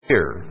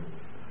here.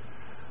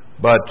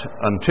 But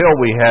until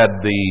we had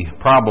the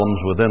problems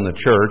within the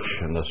church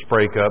and the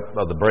breakup,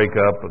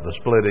 the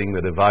splitting,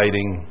 the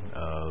dividing,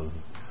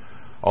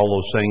 all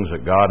those things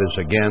that God is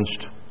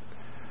against,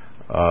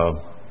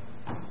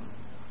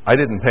 I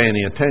didn't pay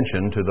any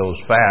attention to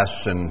those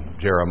fasts in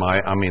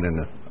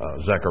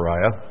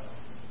Zechariah.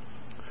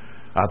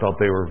 I thought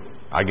they were,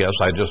 I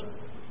just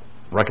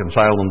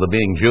reconciled them to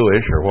being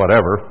Jewish or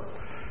whatever,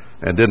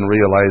 and didn't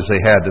realize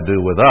they had to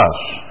do with us.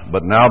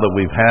 But now that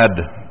we've had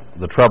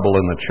the trouble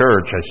in the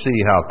church, I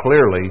see how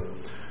clearly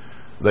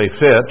they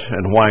fit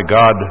and why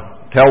God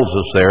tells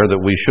us there that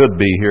we should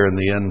be here in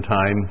the end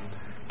time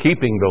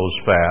keeping those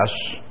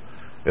fasts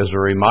as a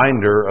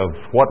reminder of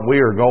what we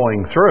are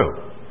going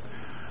through.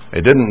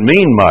 It didn't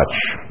mean much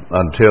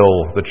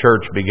until the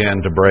church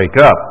began to break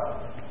up.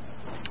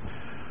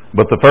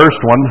 But the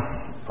first one,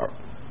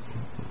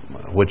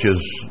 which is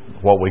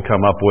what we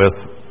come up with,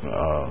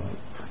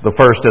 the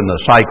first in the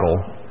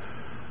cycle,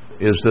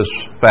 is this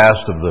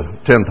fast of the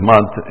 10th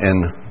month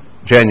in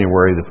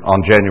January,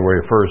 on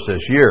January 1st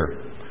this year.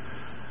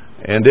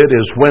 And it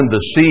is when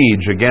the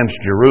siege against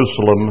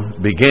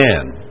Jerusalem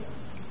began.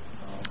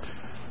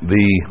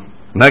 The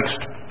next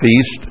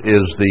feast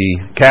is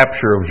the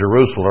capture of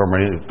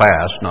Jerusalem,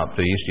 fast, not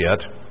feast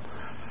yet.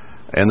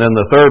 And then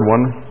the third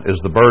one is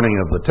the burning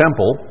of the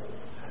temple.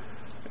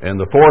 And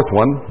the fourth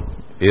one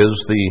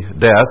is the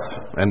death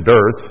and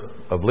dearth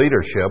of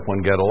leadership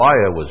when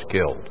Gedaliah was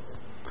killed.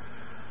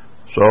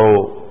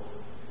 So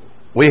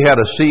we had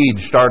a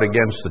siege start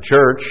against the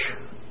church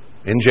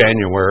in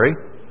January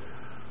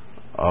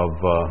of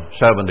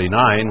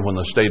 79 when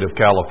the state of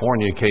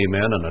California came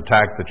in and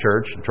attacked the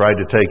church and tried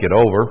to take it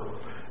over,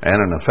 and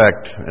in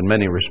effect, in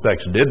many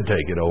respects, did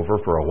take it over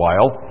for a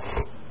while.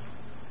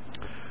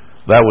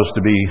 That was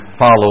to be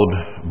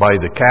followed by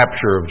the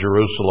capture of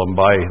Jerusalem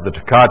by the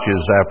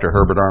Takaches after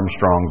Herbert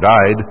Armstrong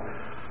died,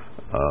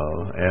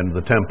 and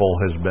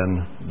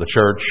the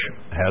church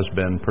has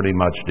been pretty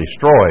much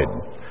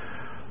destroyed.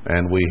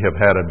 And we have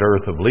had a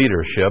dearth of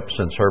leadership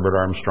since Herbert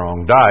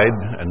Armstrong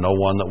died, and no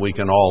one that we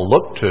can all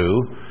look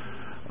to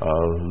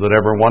that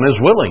everyone is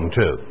willing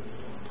to.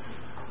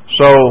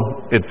 So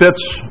it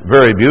fits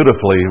very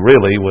beautifully,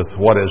 really, with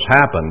what has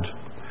happened.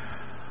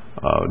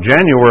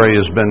 January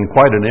has been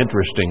quite an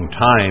interesting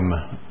time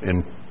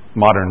in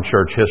modern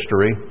church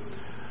history.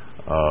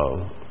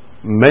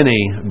 Many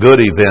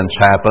good events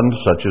happened,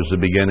 such as the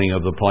beginning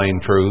of the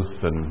Plain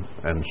Truth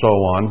and so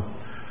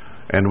on.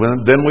 And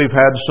then we've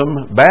had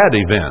some bad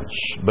events.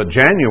 But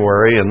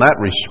January, in that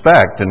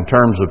respect, in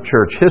terms of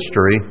church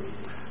history,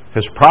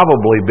 has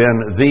probably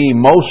been the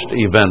most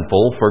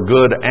eventful for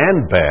good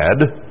and bad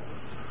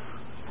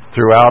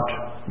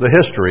throughout the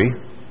history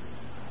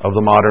of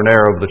the modern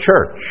era of the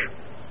church.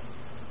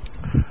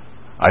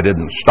 I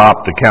didn't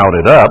stop to count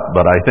it up,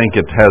 but I think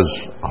it has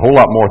a whole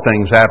lot more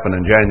things happen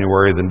in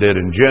January than did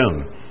in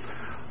June.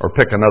 Or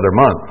pick another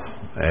month.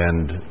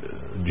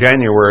 And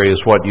January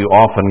is what you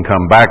often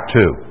come back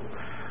to.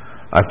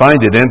 I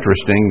find it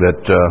interesting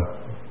that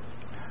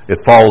it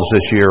falls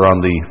this year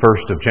on the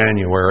 1st of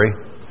January,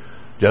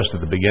 just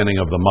at the beginning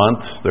of the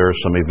month. There are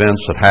some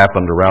events that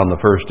happened around the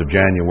 1st of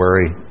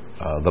January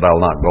that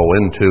I'll not go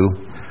into,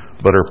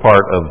 but are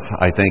part of,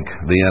 I think,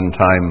 the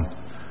end-time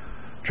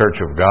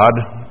Church of God.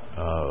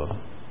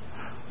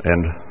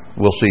 And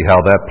we'll see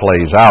how that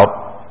plays out.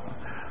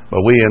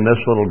 But we in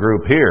this little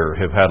group here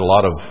have had a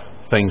lot of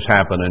things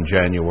happen in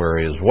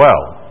January as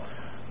well.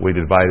 We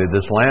divided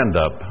this land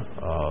up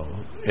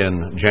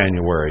in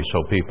January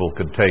so people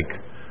could take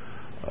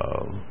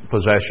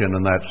possession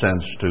in that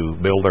sense to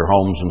build their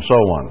homes and so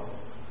on.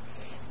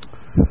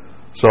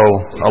 So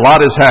a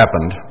lot has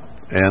happened,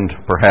 and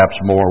perhaps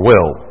more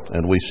will.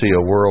 And we see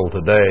a world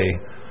today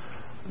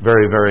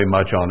very, very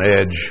much on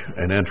edge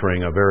and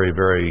entering a very,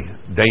 very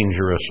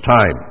dangerous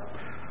time.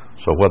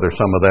 So whether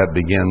some of that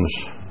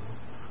begins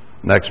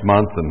next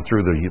month and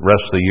through the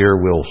rest of the year,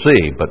 we'll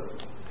see. But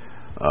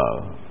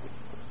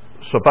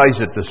suffice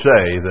it to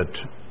say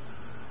that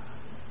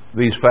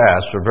these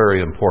fasts are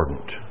very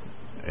important,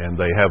 and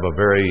they have a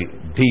very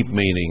deep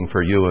meaning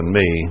for you and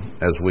me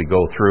as we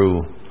go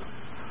through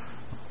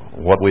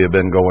what we have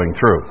been going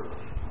through.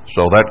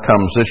 So that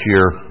comes this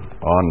year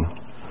on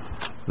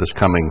this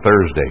coming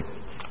Thursday.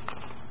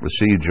 The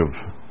siege of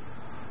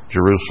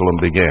Jerusalem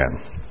began.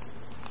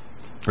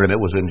 And it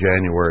was in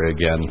January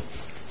again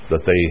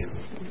that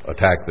they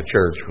attacked the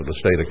church for the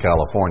state of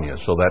California.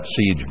 So that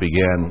siege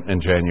began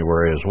in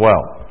January as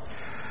well.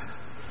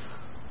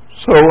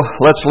 So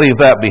let's leave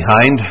that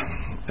behind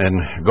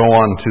and go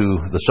on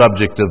to the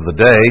subject of the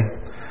day.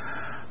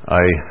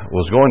 I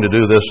was going to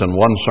do this in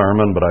one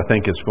sermon, but I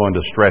think it's going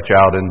to stretch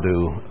out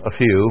into a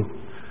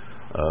few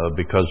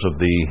because of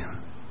the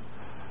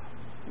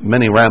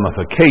many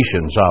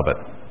ramifications of it.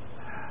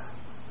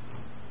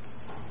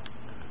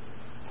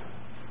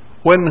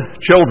 When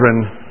children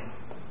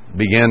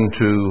begin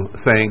to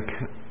think,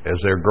 as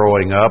they're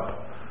growing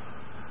up,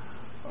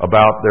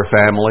 about their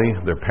family,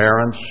 their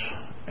parents,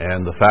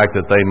 and the fact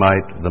that they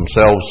might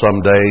themselves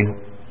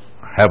someday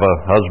have a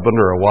husband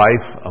or a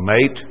wife, a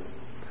mate,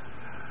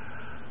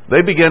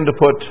 they begin to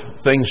put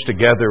things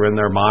together in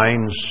their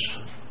minds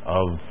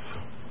of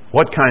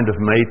what kind of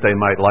mate they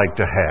might like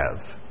to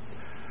have.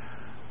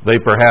 They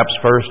perhaps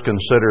first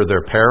consider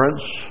their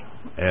parents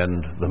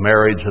and the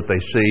marriage that they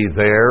see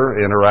there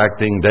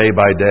interacting day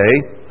by day.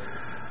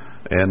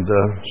 And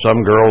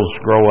some girls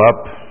grow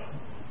up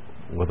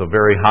with a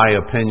very high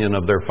opinion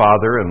of their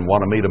father and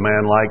want to meet a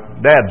man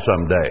like Dad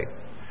someday.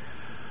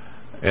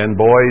 And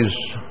boys,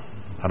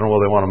 I don't know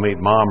whether they want to meet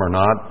Mom or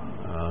not.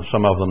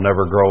 Some of them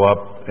never grow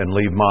up and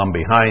leave Mom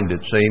behind,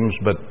 it seems.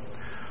 But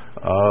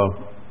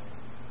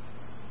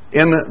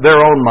in their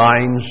own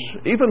minds,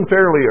 even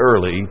fairly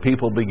early,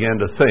 people begin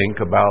to think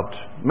about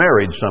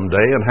marriage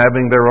someday and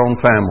having their own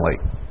family.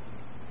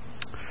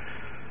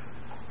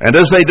 And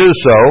as they do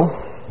so,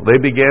 they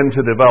begin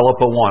to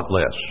develop a want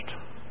list.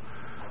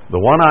 The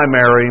one I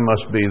marry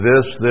must be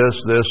this,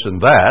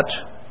 and that.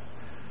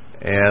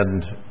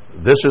 And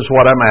this is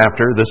what I'm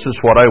after. This is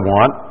what I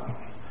want.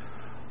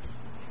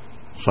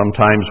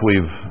 Sometimes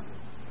we've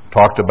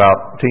talked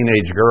about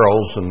teenage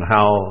girls and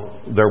how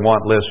their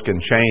want list can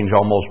change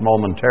almost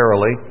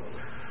momentarily.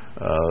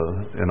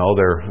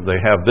 They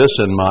have this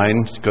in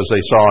mind because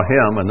they saw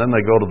him, and then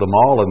they go to the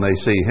mall and they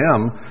see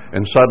him,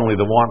 and suddenly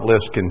the want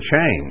list can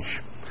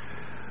change.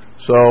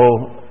 So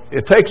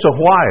it takes a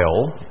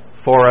while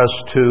for us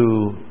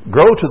to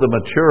grow to the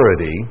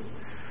maturity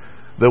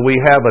that we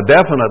have a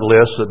definite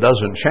list that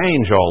doesn't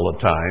change all the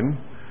time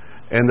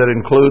and that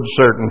includes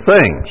certain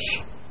things.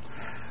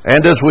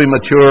 And as we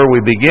mature,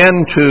 we begin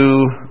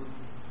to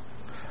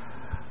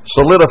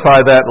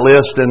solidify that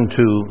list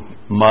into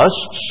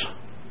musts.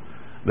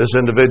 This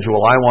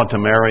individual I want to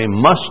marry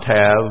must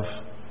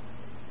have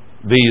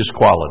these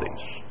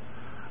qualities.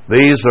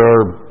 These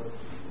are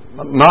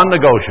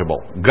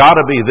non-negotiable. Got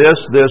to be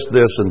this,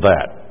 and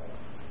that.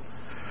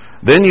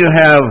 Then you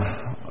have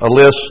a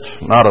list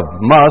not of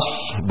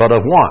musts, but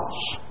of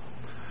wants.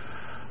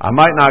 I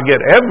might not get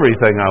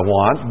everything I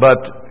want, but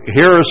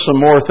here are some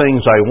more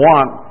things I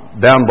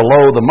want down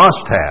below the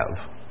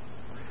must-have.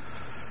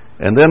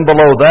 And then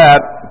below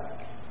that,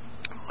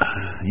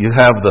 you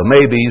have the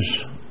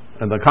maybes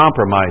and the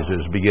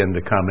compromises begin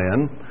to come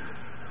in.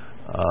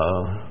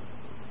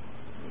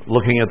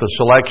 Looking at the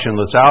selection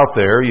that's out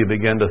there, you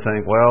begin to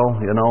think,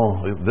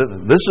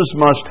 this is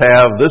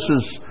must-have, this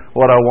is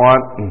what I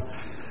want, and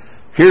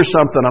here's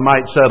something I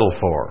might settle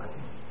for.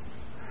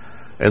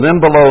 And then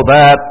below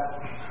that,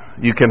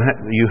 you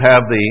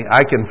have the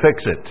I can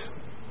fix it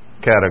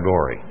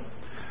category.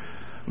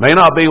 May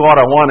not be what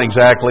I want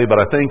exactly, but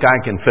I think I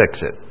can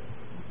fix it.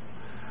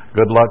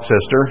 Good luck,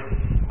 sister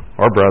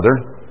or brother.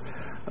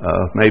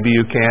 Maybe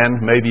you can,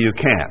 maybe you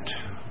can't.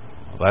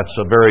 That's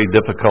a very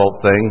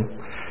difficult thing.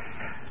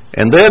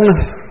 And then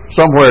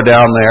somewhere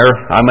down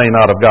there, I may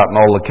not have gotten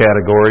all the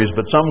categories,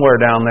 but somewhere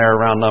down there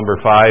around number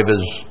 5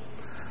 is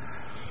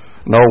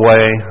no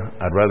way,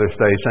 I'd rather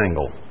stay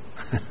single.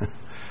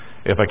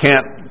 If I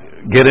can't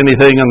get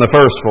anything in the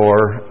first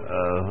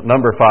 4,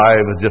 number 5,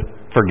 just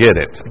forget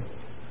it.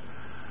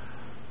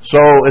 So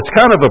it's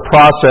kind of a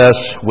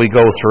process we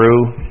go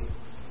through,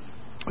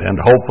 and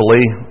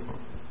hopefully,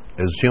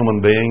 as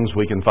human beings,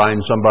 we can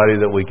find somebody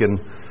that we can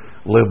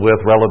live with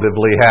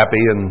relatively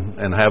happy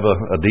and have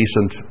a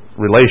decent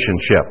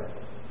relationship.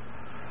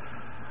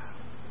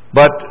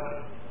 But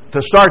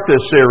to start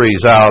this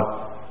series out,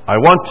 I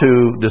want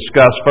to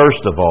discuss,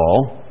 first of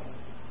all,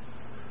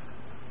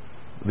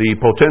 the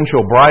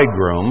potential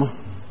bridegroom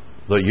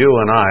that you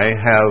and I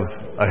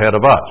have ahead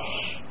of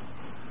us.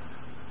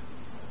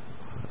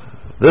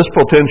 This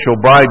potential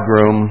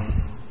bridegroom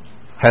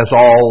has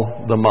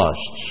all the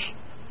musts.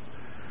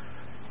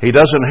 He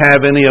doesn't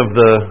have any of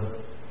the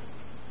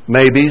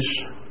maybes.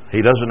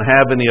 He doesn't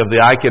have any of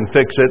the I can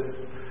fix it.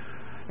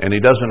 And he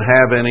doesn't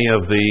have any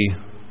of the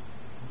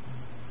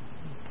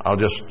I'll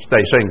just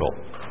stay single.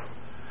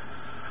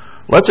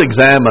 Let's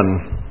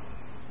examine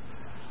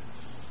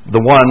the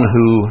one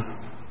who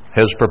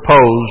has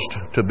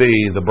proposed to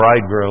be the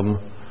bridegroom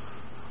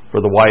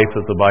for the wife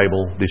that the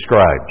Bible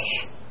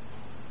describes.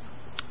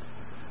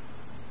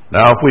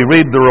 Now, if we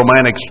read the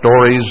romantic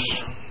stories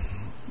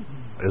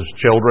as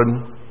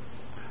children,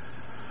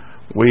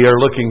 we are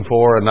looking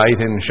for a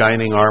knight in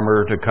shining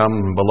armor to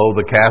come below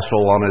the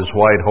castle on his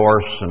white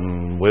horse,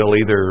 and we'll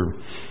either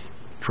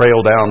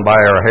trail down by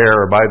our hair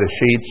or by the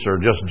sheets or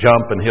just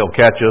jump and he'll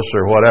catch us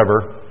or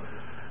whatever,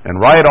 and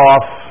ride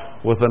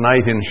off with the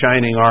knight in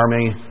shining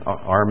armor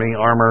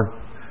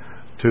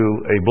to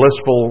a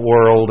blissful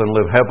world and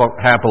live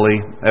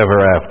happily ever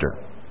after.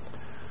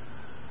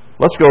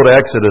 Let's go to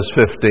Exodus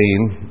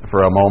 15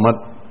 for a moment.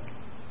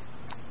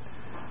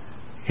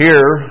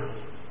 Here,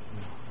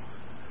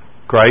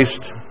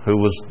 Christ, who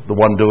was the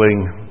one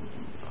doing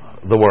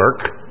the work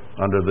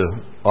under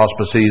the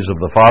auspices of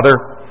the Father,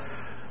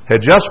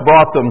 had just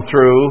brought them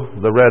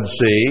through the Red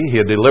Sea. He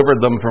had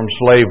delivered them from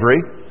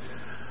slavery.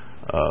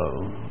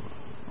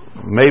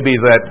 Maybe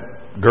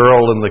that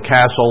girl in the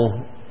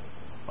castle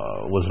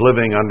was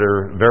living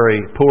under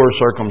very poor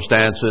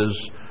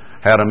circumstances,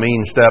 had a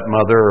mean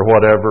stepmother or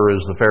whatever,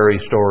 as the fairy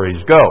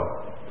stories go.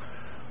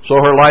 So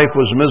her life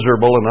was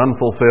miserable and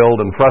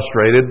unfulfilled and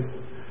frustrated.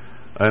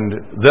 And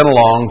then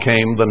along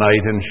came the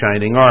knight in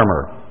shining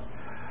armor.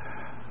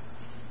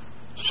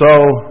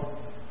 So,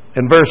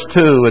 in verse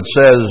 2 it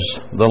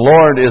says, "The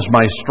Lord is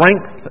my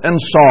strength and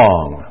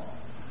song,"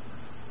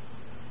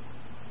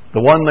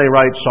 the one they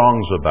write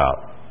songs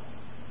about.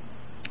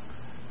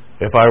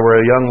 If I were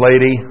a young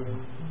lady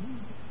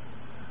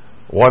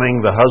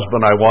wanting the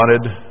husband I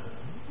wanted,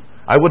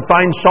 I would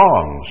find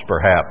songs,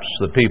 perhaps,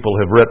 that people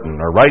have written,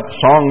 or write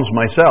songs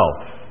myself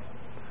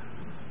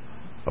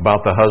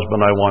about the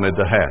husband I wanted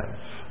to have.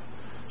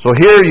 So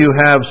here you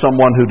have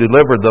someone who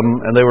delivered them,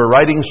 and they were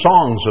writing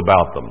songs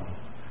about them.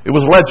 It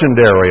was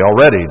legendary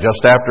already,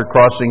 just after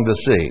crossing the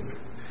sea.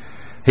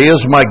 "He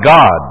is my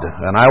God,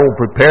 and I will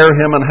prepare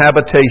him an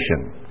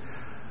habitation,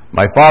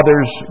 my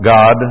father's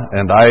God,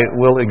 and I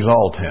will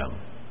exalt him."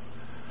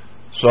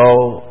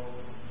 So,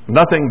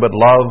 nothing but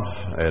love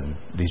and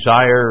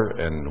desire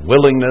and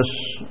willingness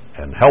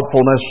and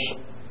helpfulness,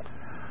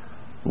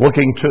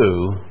 looking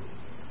to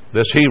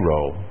this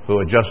hero who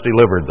had just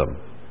delivered them.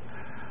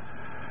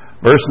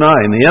 Verse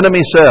 9, "The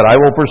enemy said, I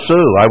will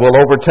pursue, I will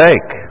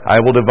overtake,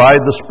 I will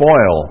divide the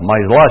spoil, my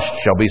lust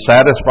shall be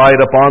satisfied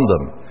upon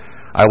them.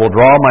 I will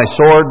draw my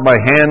sword, my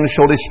hand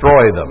shall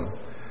destroy them."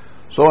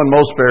 So in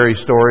most fairy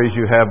stories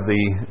you have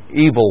the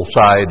evil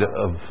side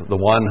of the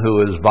one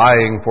who is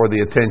vying for the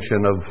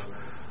attention of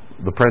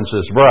the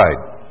princess bride,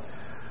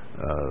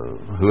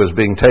 who is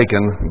being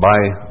taken by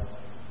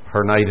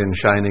her knight in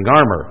shining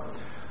armor.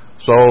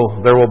 So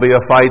there will be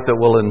a fight that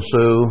will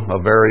ensue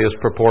of various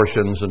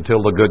proportions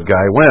until the good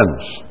guy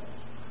wins.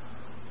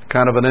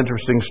 Kind of an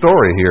interesting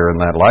story here in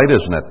that light,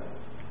 isn't it?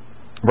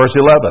 Verse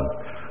 11,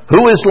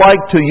 "Who is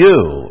like to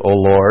you, O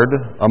Lord,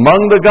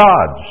 among the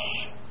gods?"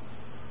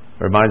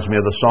 Reminds me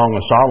of the Song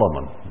of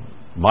Solomon.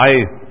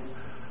 "My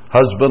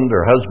husband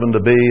or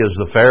husband-to-be is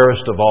the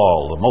fairest of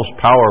all, the most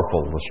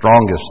powerful, the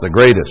strongest, the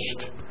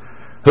greatest.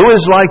 Who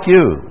is like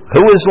you?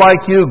 Who is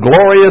like you,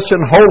 glorious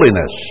in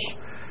holiness,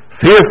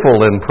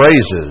 fearful in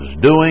praises,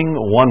 doing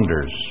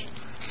wonders,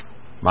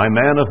 my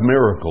man of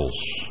miracles?"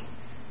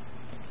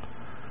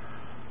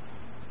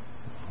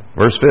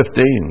 Verse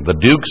 15, "The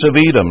dukes of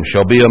Edom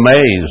shall be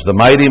amazed, the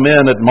mighty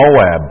men at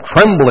Moab,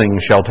 trembling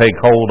shall take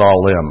hold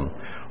all them.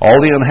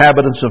 All the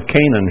inhabitants of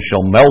Canaan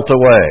shall melt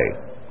away."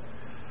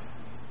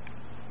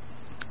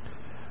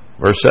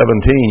 Verse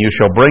 17, "You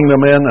shall bring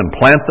them in and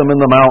plant them in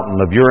the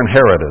mountain of your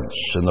inheritance,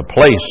 in the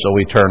place, O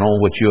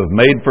Eternal, which you have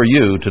made for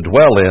you to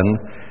dwell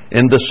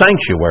in the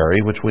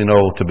sanctuary," which we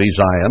know to be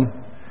Zion,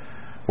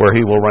 "where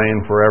he will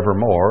reign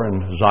forevermore,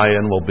 and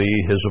Zion will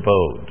be his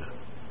abode."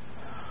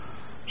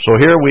 So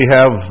here we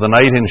have the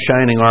knight in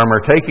shining armor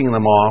taking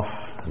them off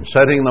and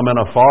setting them in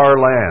a far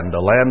land,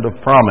 a land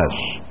of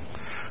promise.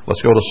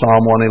 Let's go to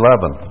Psalm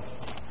 111.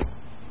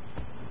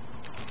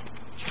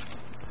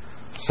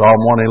 Psalm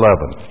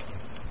 111.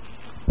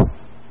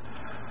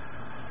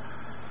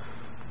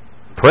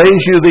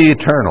 "Praise you, the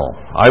Eternal.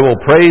 I will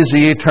praise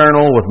the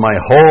Eternal with my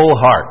whole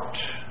heart."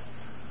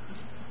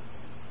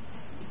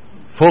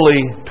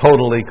 Fully,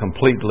 totally,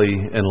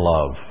 completely in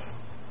love.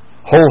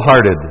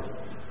 Wholehearted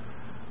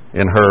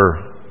in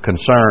her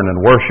concern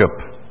and worship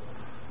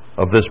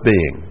of this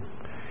being.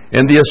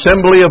 "In the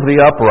assembly of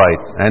the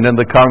upright and in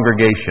the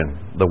congregation,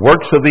 the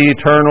works of the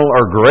Eternal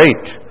are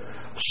great,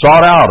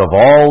 sought out of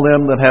all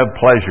them that have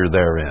pleasure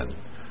therein."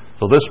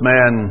 So this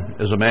man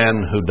is a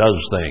man who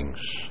does things.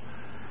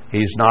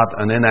 He's not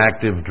an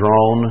inactive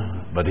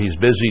drone, but he's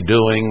busy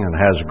doing and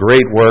has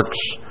great works,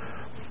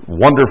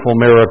 wonderful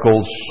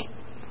miracles,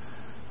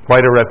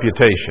 quite a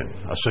reputation.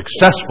 A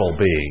successful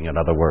being, in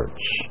other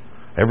words.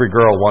 Every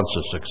girl wants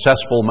a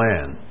successful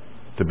man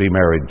to be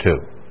married to.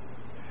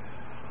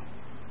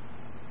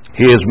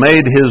 "He has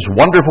made his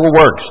wonderful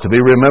works to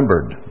be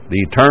remembered. The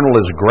Eternal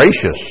is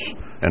gracious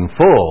and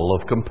full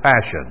of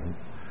compassion."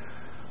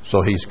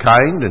 So he's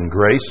kind and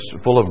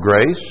full of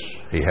grace.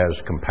 He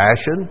has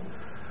compassion.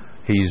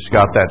 He's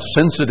got that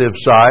sensitive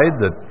side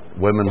that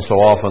women so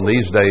often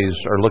these days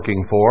are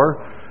looking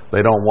for.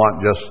 They don't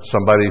want just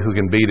somebody who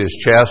can beat his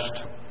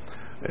chest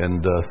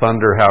and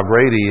thunder how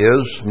great he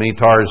is. Me,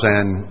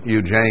 Tarzan,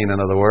 you, Jane, in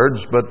other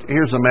words. But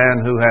here's a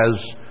man who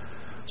has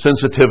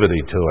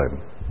sensitivity to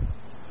him.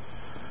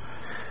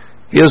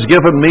 "He has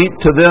given meat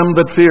to them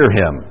that fear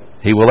him.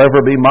 He will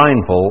ever be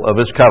mindful of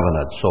his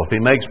covenant." So if he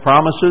makes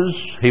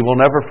promises, he will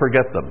never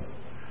forget them.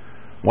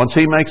 Once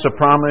he makes a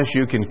promise,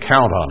 you can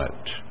count on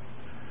it.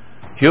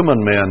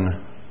 Human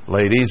men,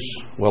 ladies,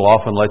 will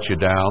often let you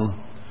down,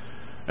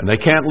 and they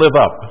can't live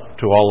up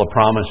to all the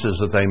promises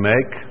that they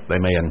make. They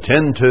may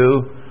intend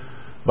to,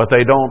 but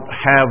they don't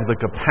have the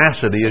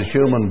capacity as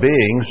human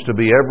beings to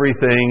be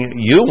everything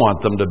you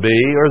want them to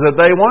be or that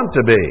they want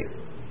to be.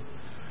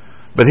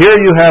 But here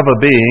you have a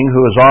being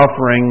who is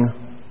offering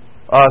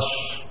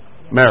us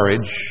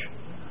marriage,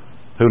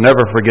 who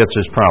never forgets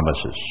his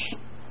promises.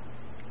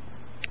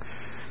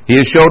 "He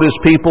has showed his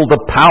people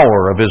the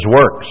power of his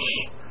works,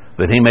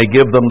 that he may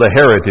give them the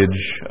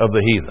heritage of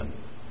the heathen."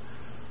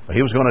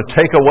 He was going to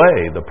take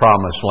away the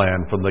promised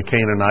land from the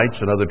Canaanites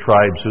and other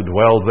tribes who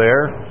dwelled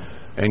there,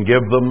 and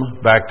give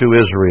them back to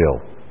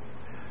Israel,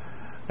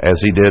 as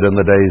he did in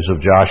the days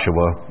of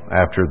Joshua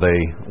after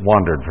they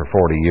wandered for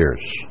 40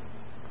 years.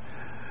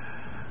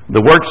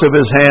 The works of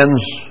his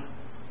hands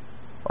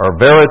are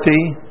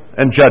verity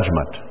and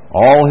judgment.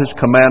 All his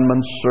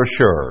commandments are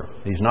sure.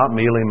 He's not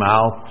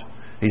mealy-mouthed.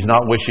 He's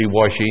not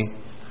wishy-washy.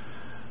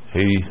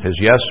 His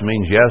yes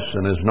means yes,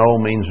 and his no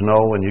means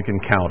no, and you can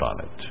count on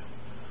it.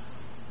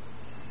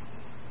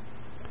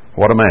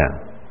 What a man.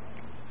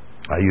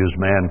 I use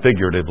man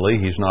figuratively.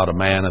 He's not a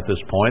man at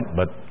this point,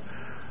 but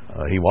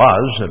he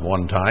was at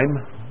one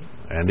time.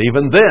 And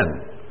even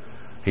then,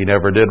 he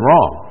never did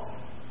wrong.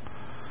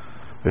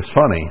 It's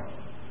funny,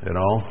 you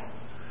know.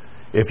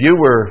 If you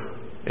were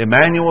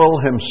Emmanuel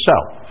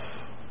himself,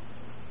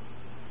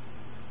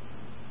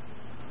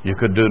 you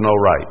could do no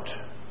right.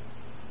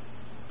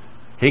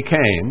 He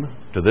came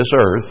to this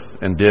earth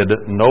and did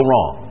no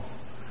wrong.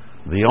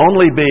 The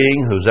only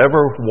being who's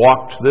ever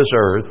walked this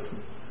earth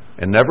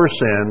and never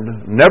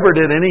sinned, never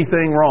did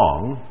anything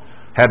wrong,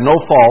 had no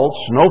faults,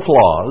 no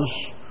flaws,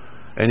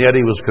 and yet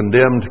he was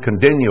condemned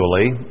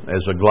continually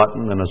as a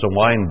glutton and as a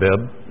wine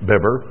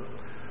bibber.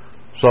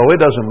 So it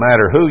doesn't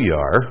matter who you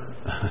are.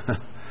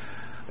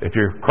 If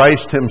you're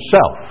Christ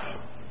himself,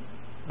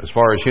 as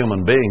far as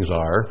human beings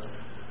are,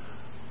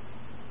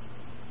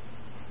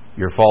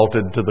 you're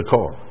faulted to the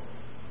core.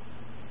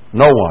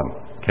 No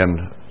one can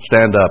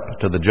stand up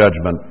to the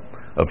judgment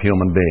of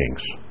human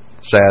beings.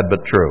 Sad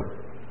but true.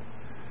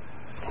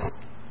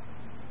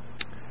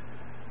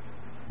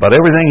 But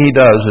everything he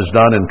does is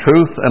done in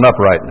truth and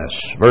uprightness.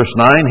 Verse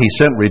 9, he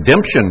sent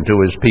redemption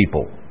to his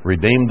people,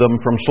 redeemed them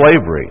from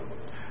slavery.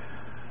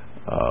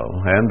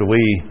 And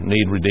we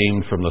need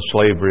redeemed from the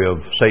slavery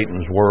of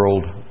Satan's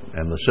world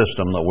and the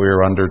system that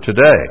we're under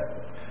today.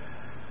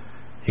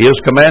 He has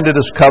commanded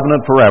his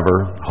covenant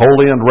forever.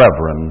 Holy and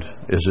reverend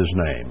is his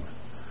name.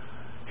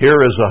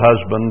 Here is a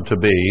husband to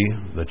be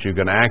that you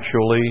can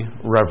actually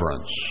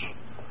reverence.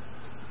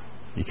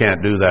 You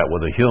can't do that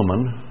with a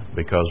human,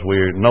 because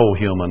no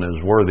human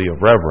is worthy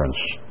of reverence.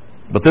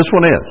 But this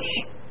one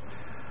is.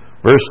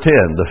 Verse 10,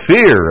 the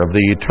fear of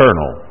the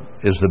eternal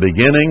is the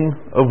beginning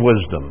of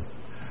wisdom.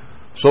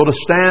 So to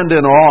stand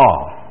in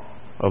awe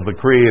of the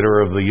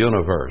Creator of the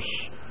universe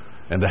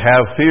and to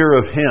have fear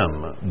of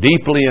Him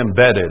deeply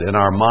embedded in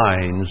our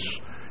minds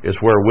is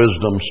where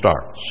wisdom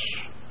starts.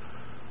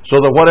 So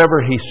that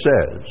whatever He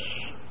says,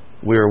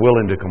 we are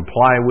willing to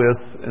comply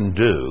with and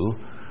do,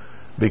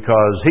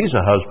 because He's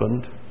a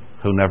husband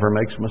who never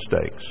makes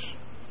mistakes.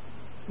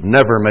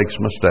 Never makes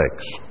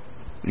mistakes,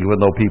 even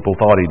though people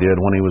thought He did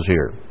when He was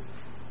here.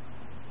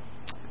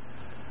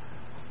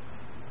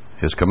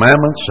 His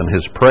commandments and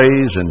His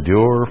praise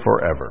endure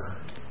forever.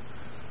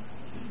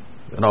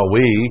 You know,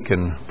 we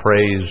can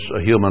praise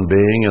a human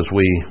being as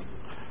we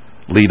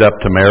lead up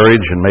to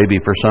marriage and maybe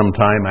for some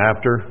time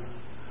after.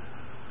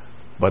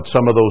 But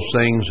some of those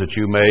things that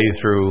you may,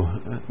 through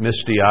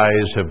misty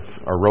eyes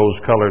or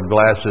rose-colored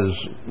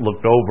glasses,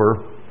 looked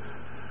over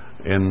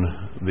in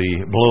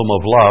the bloom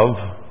of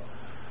love,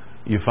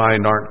 you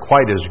find aren't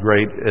quite as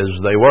great as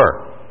they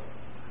were.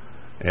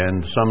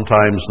 And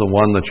sometimes the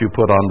one that you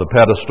put on the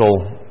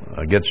pedestal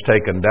gets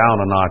taken down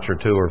a notch or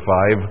two or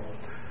five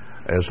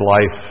as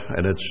life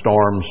and its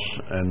storms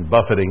and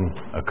buffeting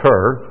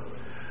occur.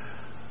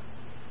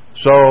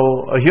 So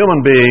a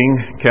human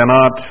being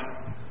cannot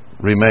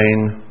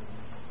remain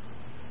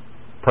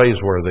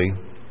praiseworthy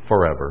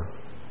forever.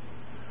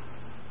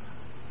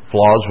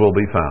 Flaws will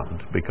be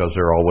found, because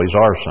there always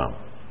are some.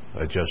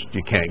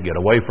 You can't get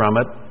away from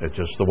it. It's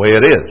just the way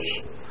it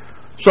is.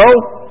 So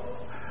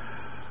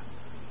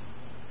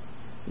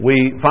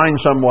we find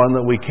someone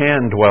that we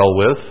can dwell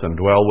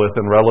with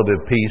in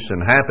relative peace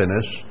and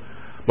happiness,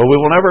 but we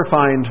will never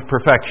find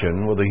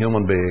perfection with a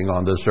human being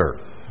on this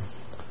earth.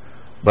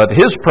 But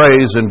His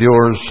praise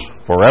endures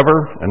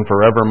forever and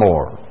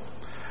forevermore.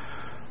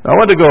 Now I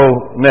want to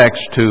go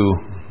next to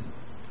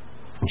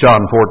John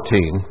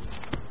 14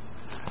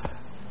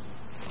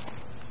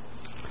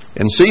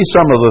 and see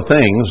some of the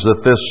things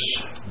that this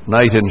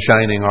knight in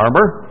shining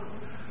armor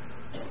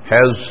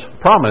has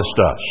promised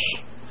us.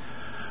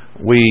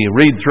 We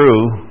read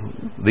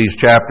through these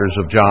chapters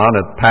of John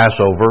at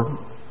Passover,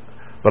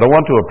 but I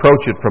want to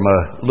approach it from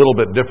a little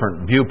bit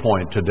different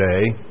viewpoint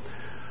today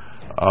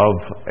of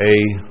a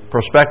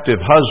prospective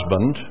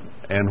husband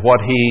and what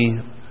he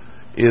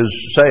is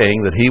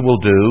saying that he will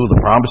do, the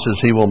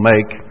promises he will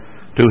make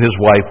to his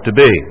wife to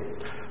be.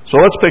 So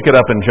let's pick it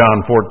up in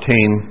John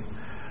 14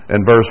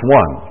 and verse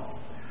 1.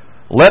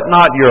 Let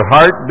not your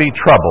heart be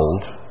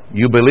troubled.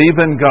 You believe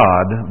in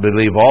God,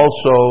 believe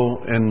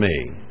also in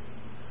me.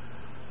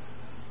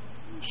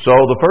 So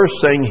the first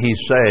thing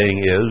he's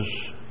saying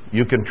is,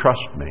 you can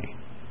trust me.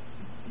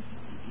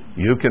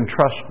 You can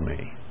trust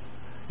me.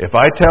 If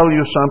I tell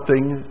you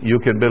something, you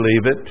can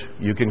believe it.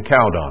 You can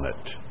count on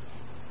it.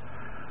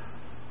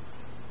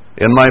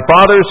 In my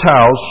Father's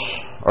house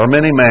are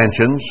many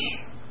mansions.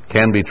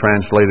 Can be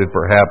translated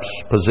perhaps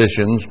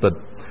positions, but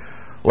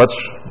let's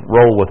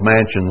roll with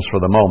mansions for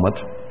the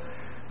moment.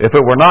 If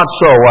it were not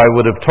so, I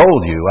would have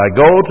told you, I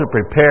go to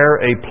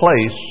prepare a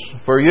place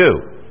for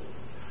you.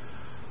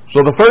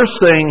 So the first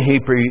thing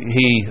he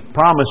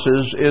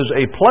promises is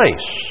a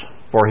place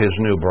for his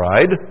new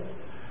bride.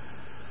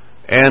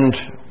 And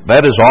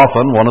that is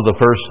often one of the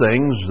first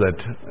things that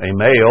a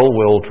male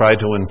will try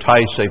to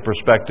entice a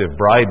prospective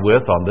bride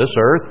with on this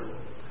earth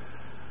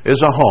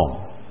is a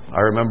home.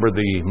 I remember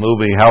the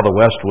movie How the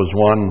West Was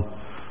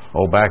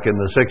Won, back in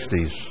the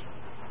 60s.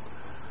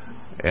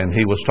 And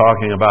he was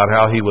talking about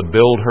how he would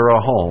build her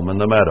a home in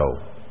the meadow.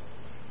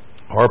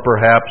 Or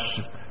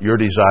perhaps your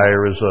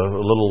desire is a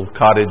little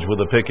cottage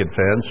with a picket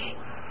fence.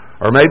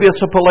 Or maybe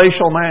it's a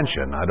palatial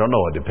mansion. I don't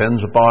know. It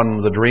depends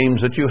upon the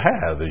dreams that you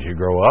have as you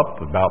grow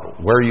up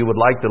about where you would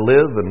like to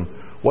live and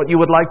what you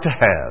would like to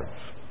have.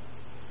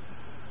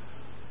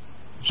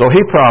 So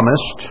he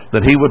promised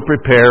that he would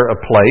prepare a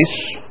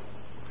place.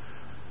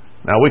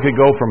 Now we could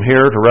go from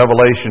here to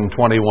Revelation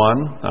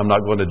 21. I'm not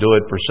going to do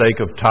it for sake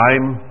of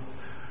time.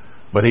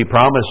 But he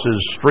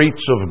promises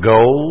streets of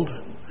gold.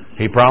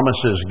 He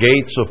promises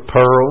gates of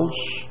pearls.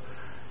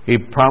 He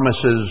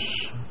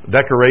promises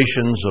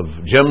decorations of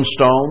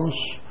gemstones.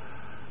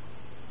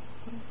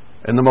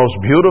 And the most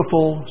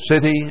beautiful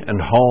city and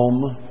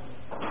home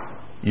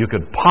you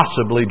could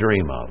possibly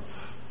dream of.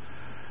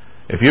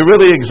 If you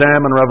really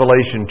examine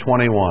Revelation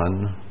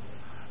 21,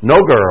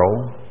 no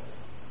girl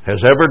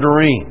has ever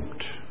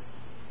dreamed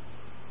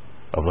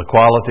of the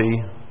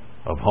quality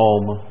of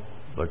home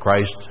that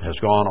Christ has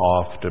gone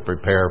off to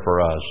prepare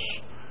for us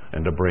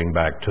and to bring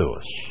back to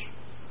us.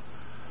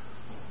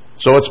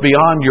 So it's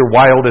beyond your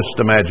wildest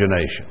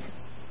imagination.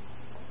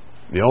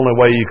 The only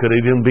way you could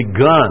even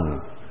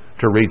begun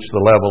to reach the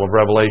level of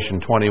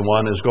Revelation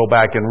 21 is go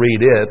back and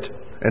read it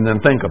and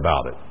then think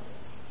about it.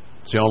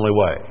 It's the only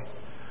way.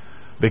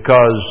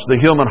 Because the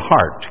human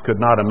heart could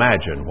not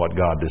imagine what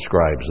God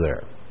describes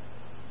there.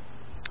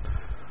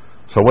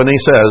 So when he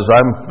says,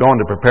 I'm going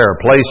to prepare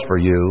a place for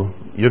you,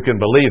 you can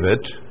believe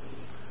it.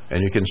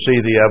 And you can see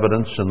the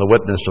evidence and the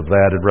witness of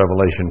that in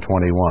Revelation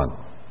 21.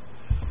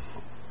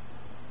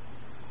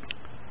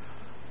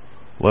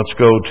 Let's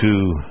go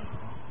to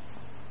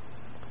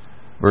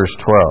verse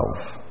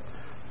 12.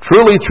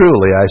 Truly,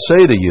 truly, I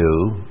say to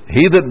you,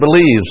 he that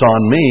believes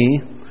on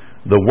me,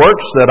 the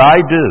works that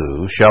I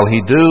do shall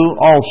he do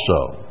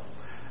also.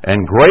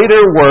 And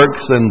greater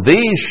works than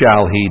these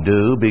shall he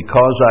do,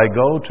 because I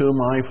go to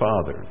my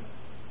Father.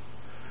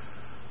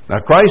 Now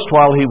Christ,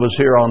 while he was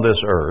here on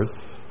this earth,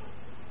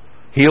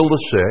 healed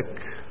the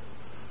sick,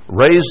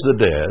 raised the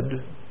dead,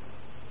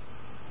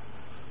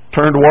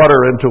 turned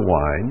water into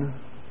wine,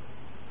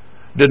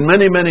 did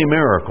many, many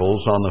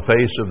miracles on the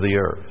face of the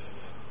earth.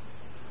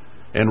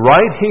 And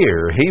right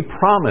here, he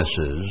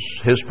promises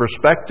his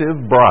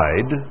prospective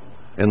bride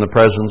in the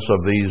presence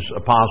of these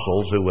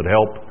apostles who would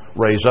help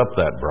raise up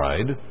that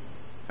bride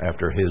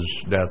after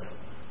his death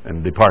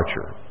and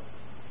departure.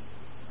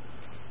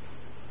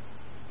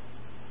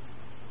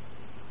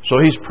 So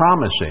he's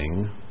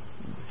promising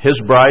his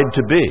bride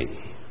to be,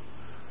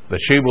 that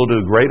she will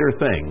do greater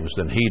things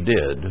than he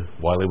did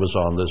while he was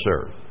on this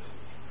earth.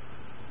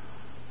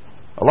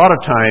 A lot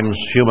of times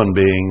human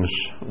beings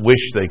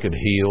wish they could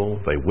heal,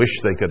 they wish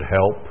they could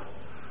help.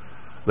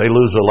 They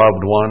lose a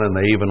loved one and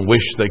they even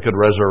wish they could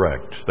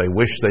resurrect. They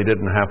wish they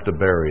didn't have to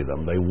bury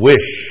them. They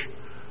wish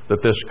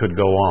that this could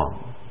go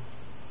on.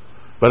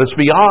 But it's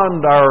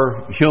beyond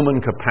our human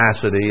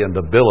capacity and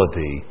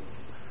ability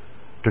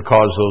to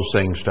cause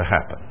those things to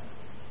happen.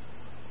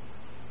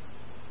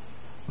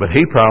 But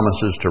he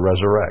promises to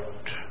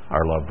resurrect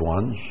our loved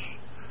ones.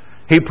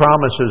 He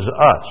promises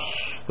us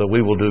that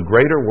we will do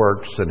greater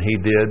works than he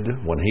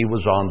did when he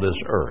was on this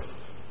earth.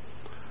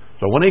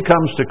 So when he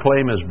comes to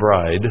claim his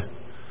bride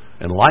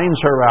and lines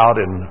her out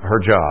in her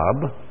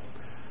job,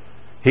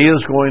 he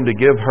is going to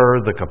give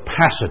her the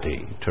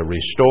capacity to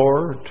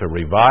restore, to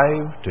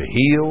revive, to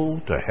heal,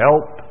 to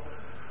help,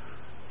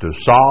 to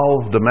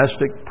solve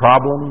domestic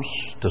problems,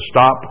 to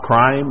stop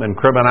crime and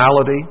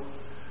criminality,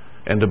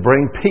 and to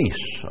bring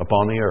peace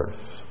upon the earth.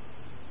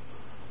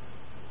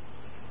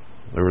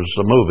 There was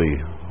a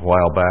movie a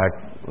while back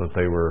that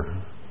they were,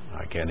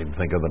 I can't even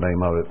think of the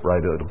name of it,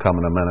 right, it'll come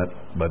in a minute,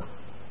 but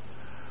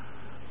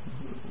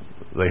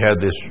they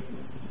had this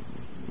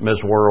Miss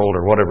World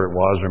or whatever it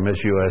was, or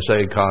Miss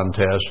USA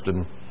contest,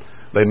 and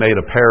they made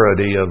a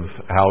parody of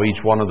how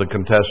each one of the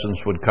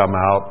contestants would come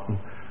out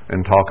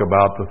and talk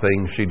about the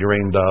things she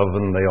dreamed of,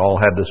 and they all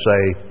had to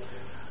say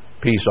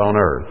peace on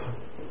earth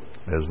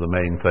as the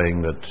main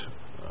thing that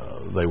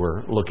they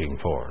were looking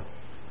for.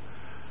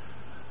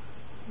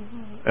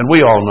 And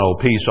we all know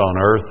peace on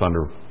earth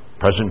under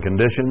present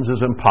conditions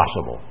is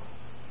impossible.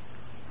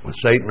 With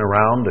Satan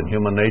around and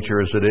human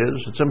nature as it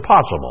is, it's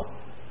impossible.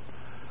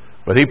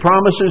 But he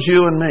promises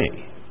you and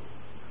me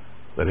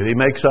that if he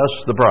makes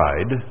us the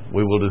bride,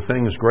 we will do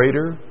things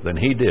greater than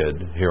he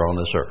did here on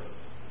this earth.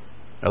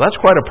 Now that's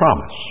quite a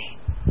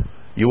promise.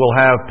 You will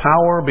have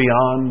power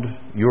beyond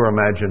your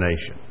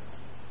imagination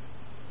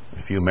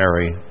if you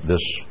marry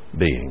this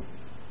being.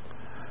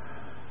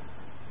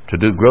 To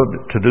do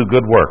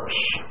good works.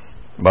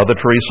 Mother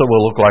Teresa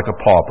will look like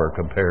a pauper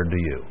compared to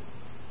you.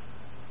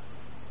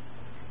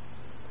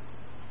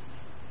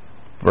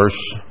 Verse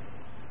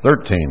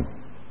 13.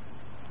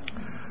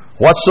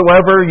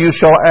 Whatsoever you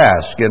shall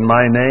ask in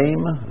my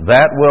name,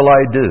 that will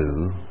I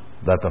do,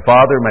 that the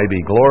Father may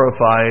be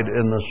glorified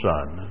in the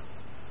Son.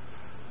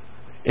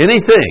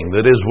 Anything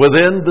that is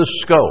within the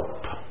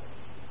scope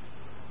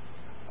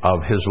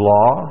of His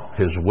law,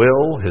 His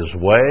will, His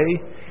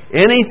way,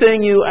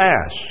 anything you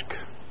ask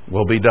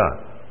will be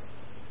done.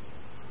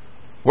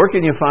 Where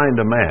can you find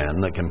a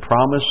man that can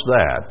promise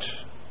that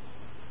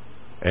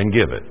and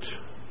give it?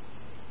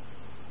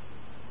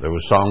 There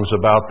were songs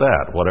about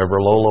that. Whatever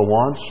Lola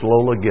wants,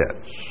 Lola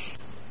gets.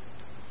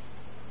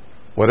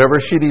 Whatever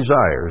she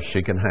desires,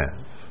 she can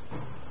have.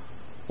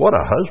 What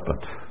a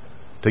husband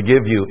to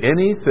give you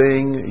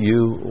anything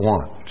you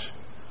want,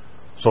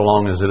 so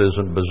long as it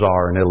isn't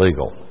bizarre and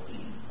illegal.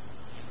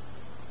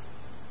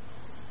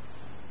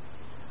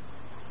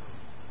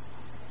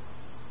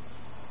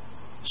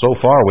 So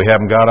far, we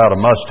haven't got out a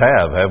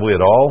must-have, have we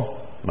at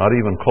all? Not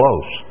even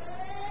close.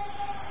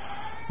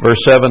 Verse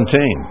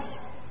 17.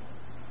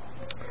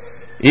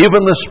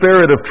 Even the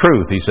Spirit of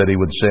truth, He said He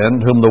would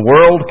send, whom the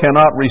world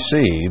cannot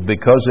receive,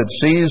 because it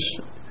sees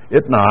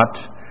it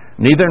not,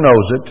 neither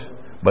knows it,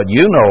 but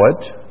you know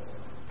it,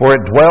 for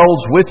it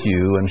dwells with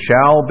you and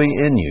shall be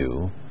in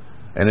you,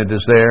 and it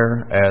is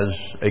there as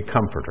a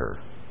comforter.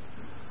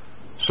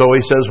 So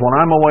He says, when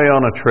I'm away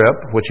on a trip,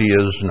 which He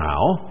is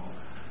now,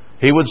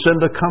 He would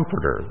send a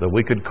comforter that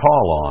we could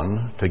call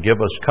on to give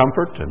us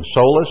comfort and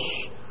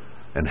solace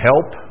and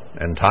help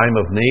in time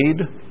of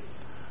need.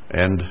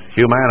 And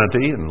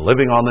humanity and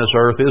living on this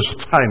earth is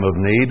a time of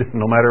need,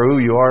 no matter who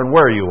you are and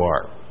where you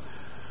are.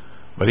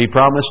 But He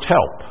promised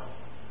help,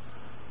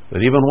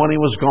 that even when He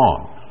was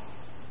gone,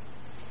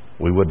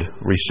 we would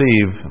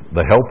receive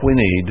the help we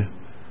need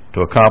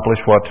to accomplish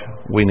what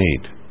we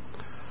need.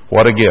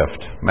 What a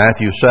gift.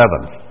 Matthew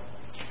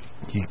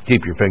 7.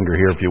 Keep your finger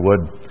here if you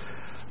would.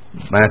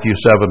 Matthew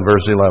 7,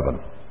 verse 11.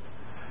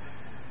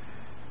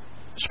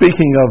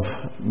 Speaking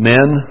of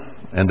men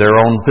and their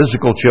own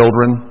physical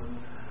children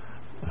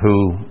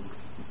who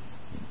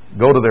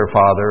go to their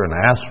father and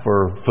ask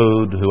for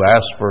food, who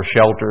ask for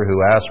shelter,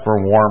 who ask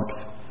for warmth.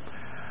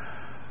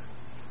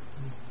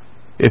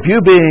 If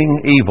you,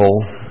 being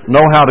evil,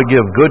 know how to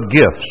give good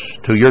gifts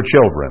to your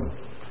children,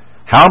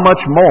 how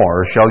much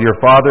more shall your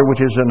Father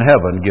which is in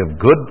heaven give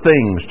good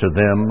things to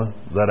them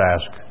that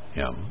ask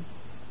Him?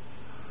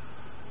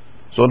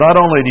 So not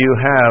only do you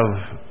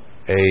have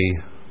a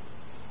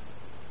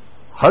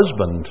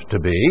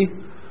husband-to-be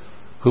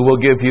who will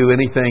give you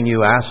anything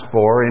you ask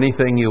for,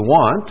 anything you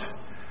want,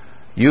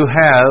 you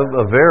have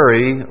a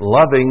very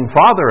loving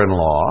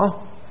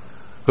father-in-law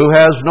who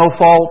has no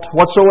fault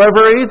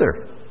whatsoever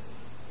either.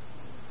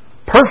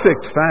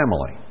 Perfect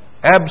family.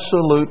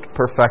 Absolute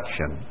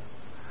perfection.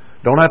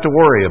 Don't have to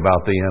worry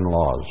about the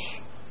in-laws.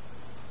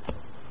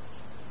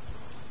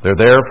 They're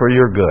there for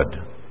your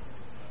good.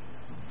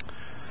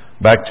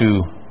 Back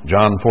to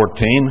John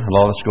 14.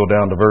 Let's go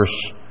down to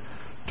verse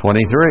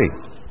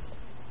 23.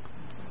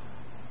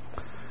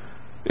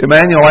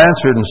 Emmanuel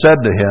answered and said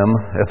to him,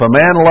 If a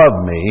man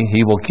love me,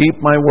 he will keep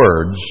my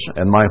words,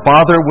 and my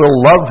Father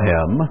will love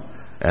him,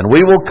 and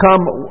we will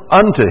come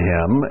unto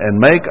him and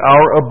make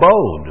our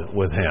abode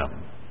with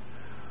him.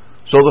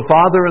 So the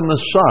Father and the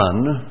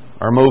Son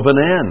are moving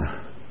in.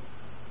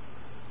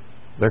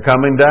 They're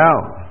coming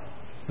down.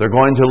 They're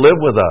going to live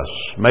with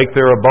us, make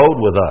their abode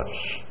with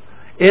us,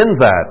 in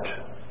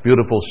that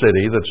beautiful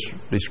city that's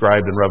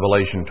described in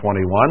Revelation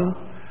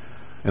 21.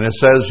 And it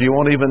says you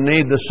won't even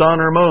need the sun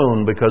or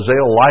moon because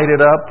they'll light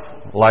it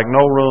up like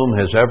no room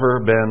has ever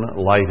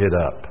been lighted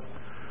up.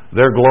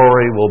 Their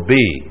glory will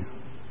be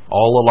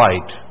all the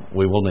light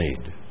we will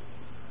need.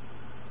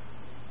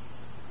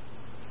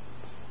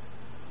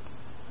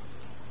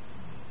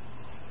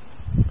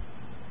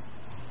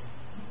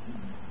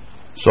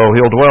 So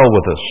He'll dwell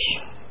with us.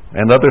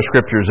 And other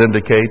scriptures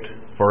indicate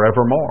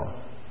forevermore.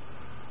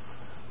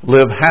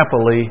 Live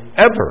happily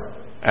ever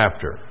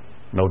after.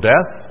 No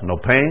death, no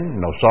pain,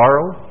 no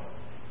sorrow.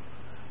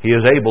 He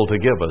is able to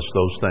give us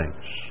those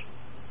things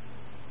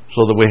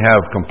so that we have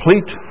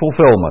complete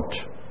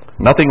fulfillment,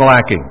 nothing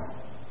lacking.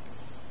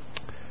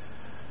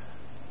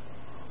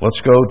 Let's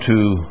go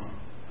to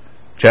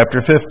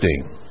chapter 15.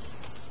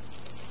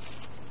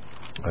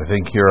 I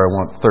think here I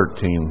want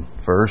 13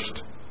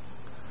 first.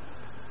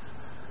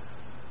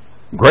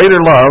 Greater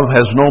love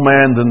has no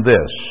man than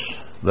this,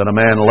 that a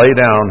man lay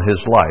down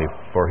his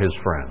life for his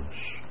friends.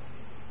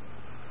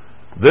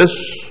 This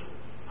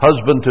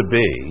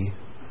husband-to-be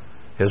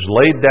has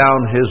laid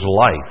down his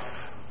life,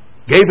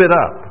 gave it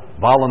up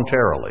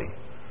voluntarily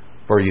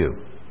for you.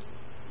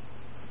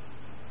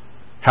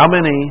 How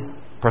many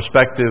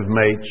prospective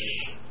mates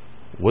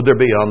would there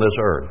be on this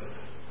earth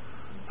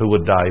who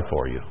would die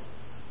for you,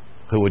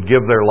 who would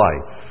give their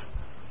life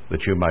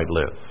that you might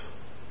live?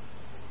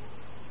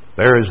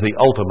 There is the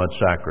ultimate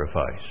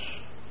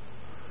sacrifice.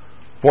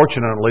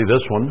 Fortunately,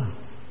 this one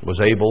was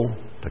able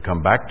to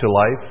come back to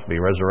life, be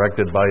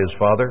resurrected by his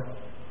Father.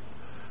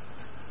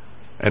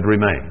 and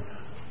remain.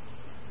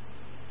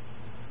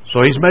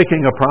 So he's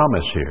making a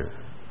promise here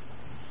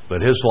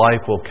that his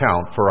life will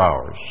count for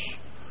ours,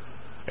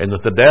 and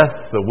that the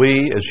death that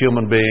we as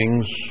human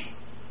beings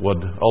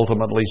would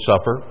ultimately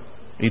suffer,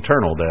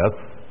 eternal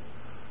death,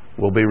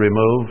 will be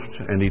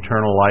removed and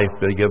eternal life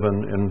be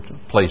given in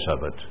place of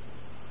it.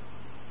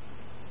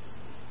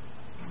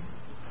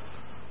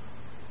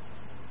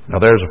 Now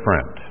there's a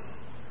friend.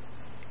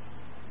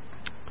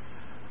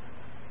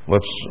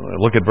 Let's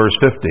look at verse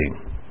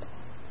 15.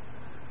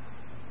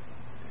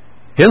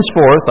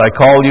 Henceforth I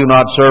call you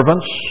not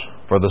servants,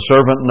 for the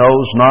servant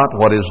knows not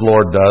what his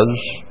Lord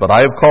does, but I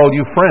have called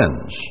you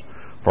friends,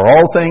 for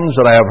all things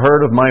that I have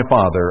heard of my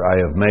Father I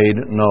have made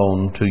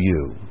known to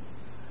you.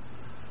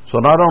 So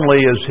not only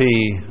is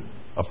he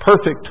a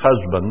perfect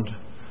husband,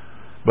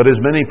 but as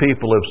many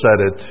people have said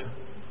it,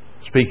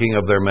 speaking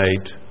of their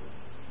mate,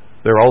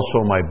 they're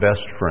also my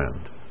best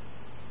friend.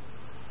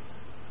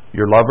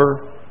 Your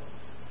lover,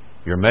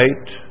 your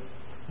mate,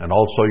 and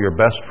also your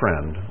best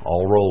friend,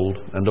 all rolled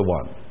into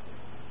one.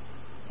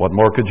 What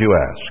more could you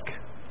ask?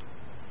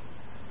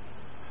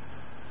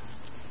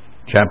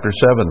 Chapter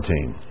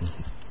 17.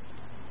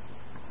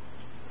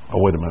 Oh,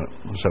 wait a minute.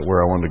 Is that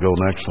where I wanted to go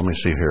next? Let me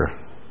see here.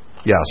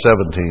 Yeah,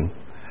 17.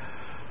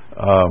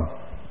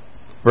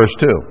 Verse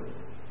 2.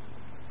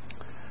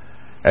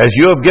 As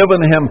you have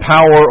given him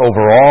power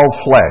over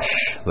all flesh,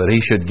 that he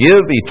should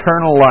give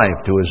eternal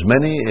life to as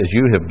many as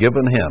you have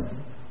given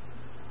him.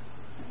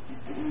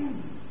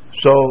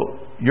 So,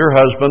 your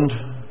husband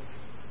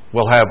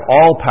will have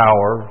all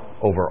power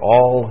over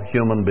all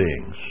human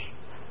beings.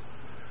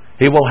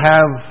 He will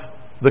have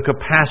the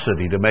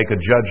capacity to make a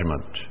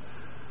judgment,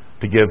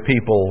 to give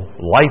people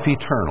life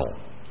eternal,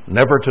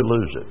 never to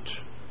lose it.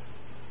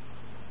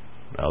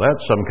 Now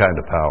that's some kind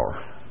of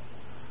power.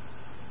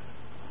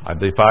 I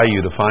defy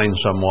you to find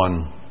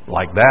someone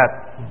like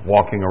that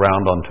walking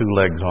around on two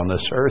legs on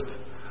this earth.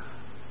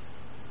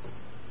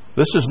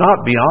 This is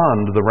not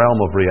beyond the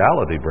realm of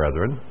reality,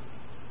 brethren.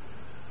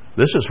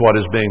 This is what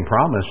is being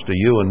promised to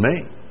you and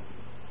me.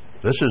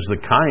 This is the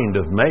kind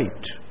of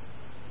mate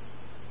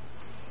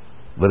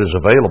that is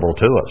available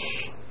to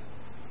us.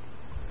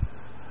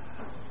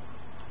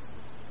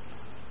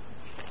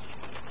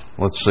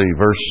 Let's see,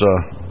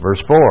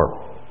 verse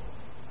 4.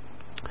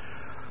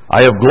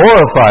 I have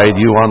glorified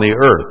you on the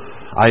earth.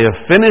 I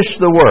have finished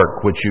the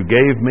work which you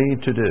gave me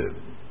to do.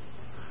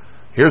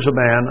 Here's a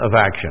man of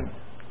action.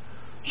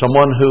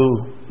 Someone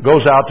who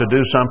goes out to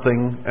do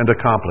something and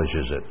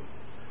accomplishes it.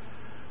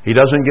 He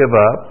doesn't give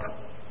up.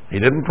 He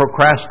didn't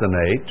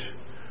procrastinate.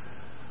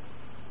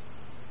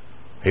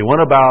 He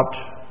went about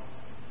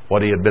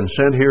what he had been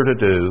sent here to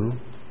do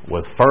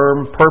with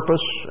firm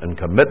purpose and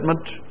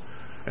commitment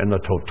and the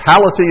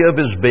totality of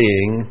his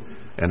being,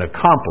 and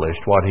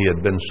accomplished what he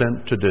had been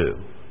sent to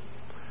do.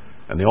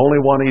 And the only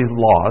one he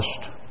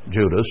lost,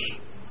 Judas,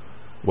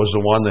 was the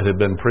one that had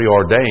been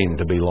preordained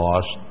to be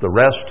lost. The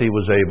rest he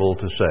was able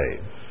to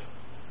save.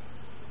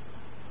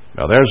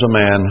 Now there's a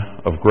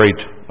man of great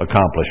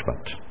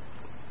accomplishment.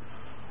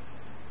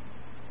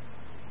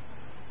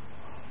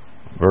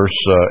 Verse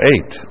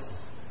 8.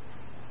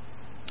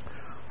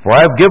 For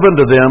I have given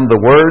to them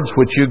the words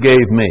which you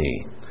gave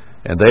me,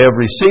 and they have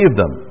received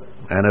them,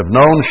 and have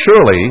known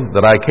surely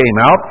that I came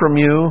out from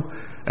you,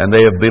 and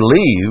they have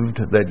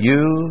believed that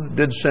you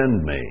did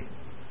send me.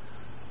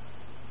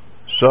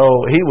 So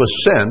he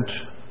was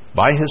sent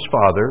by his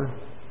Father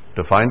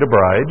to find a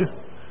bride,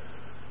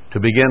 to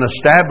begin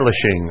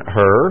establishing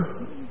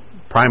her,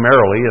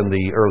 primarily in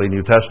the early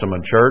New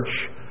Testament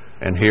church,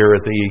 and here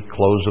at the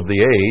close of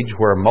the age,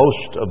 where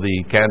most of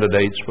the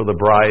candidates for the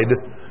bride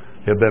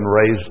have been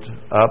raised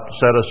up,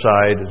 set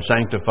aside, and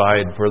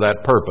sanctified for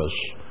that purpose,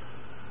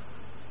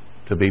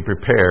 to be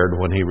prepared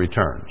when he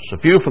returns. A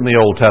few from the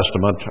Old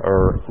Testament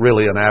are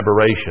really an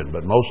aberration,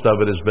 but most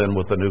of it has been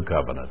with the New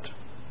Covenant.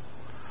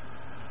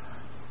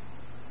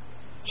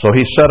 So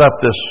he set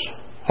up this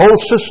whole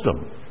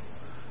system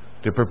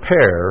to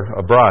prepare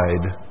a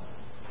bride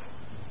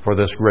for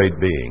this great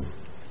being,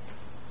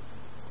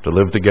 to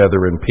live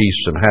together in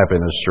peace and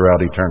happiness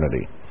throughout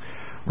eternity.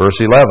 Verse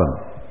 11.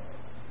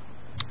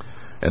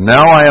 And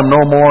now I am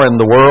no more in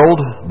the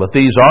world, but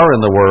these are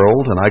in the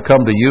world, and I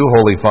come to you,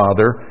 Holy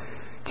Father.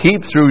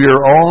 Keep through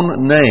your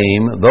own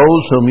name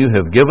those whom you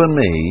have given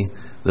me,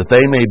 that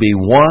they may be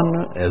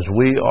one as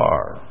we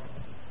are.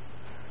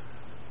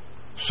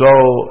 So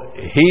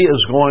he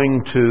is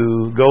going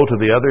to go to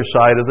the other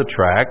side of the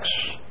tracks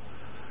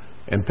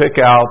and pick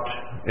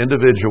out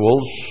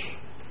individuals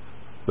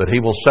that he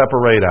will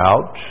separate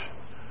out,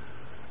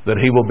 that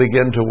he will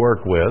begin to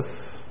work with,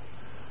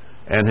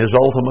 and his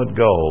ultimate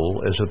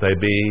goal is that they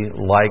be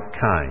like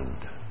kind,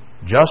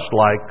 just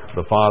like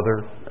the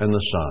Father and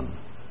the Son.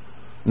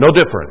 No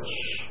difference.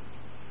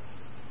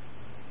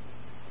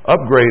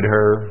 Upgrade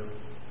her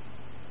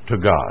to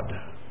God.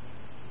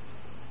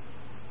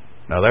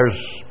 Now there's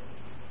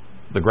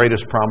the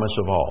greatest promise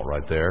of all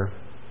right there.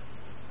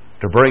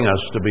 To bring us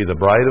to be the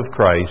bride of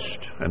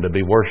Christ and to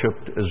be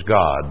worshipped as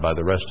God by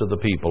the rest of the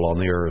people on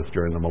the earth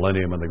during the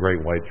millennium and the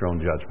great white throne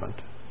judgment.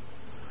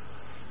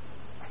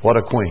 What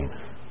a queen.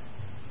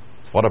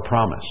 What a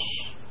promise.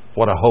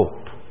 What a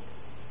hope.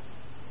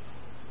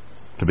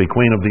 To be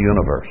queen of the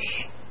universe.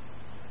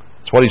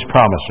 It's what he's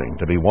promising,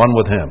 to be one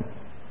with him.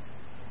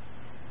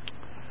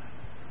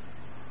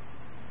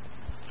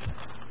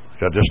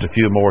 Got just a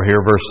few more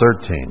here, verse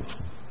 13.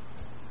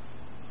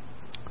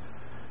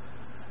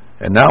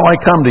 And now I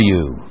come to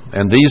you,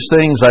 and these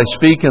things I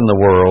speak in the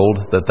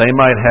world, that they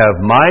might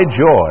have my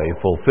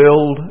joy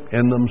fulfilled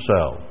in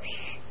themselves.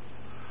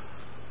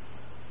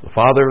 The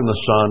Father and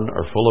the Son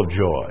are full of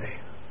joy.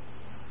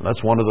 And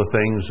that's one of the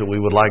things that we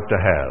would like to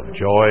have.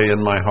 Joy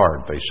in my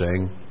heart, they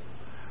sing.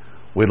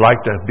 We'd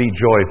like to be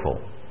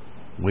joyful.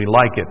 We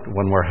like it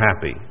when we're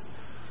happy,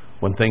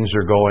 when things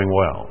are going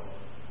well.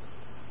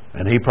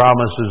 And he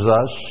promises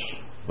us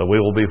that we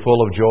will be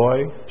full of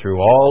joy through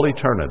all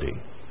eternity.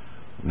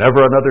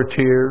 Never another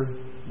tear,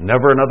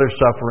 never another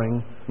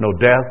suffering, no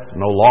death,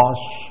 no loss,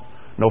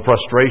 no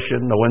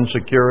frustration, no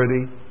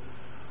insecurity.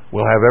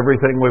 We'll have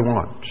everything we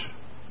want.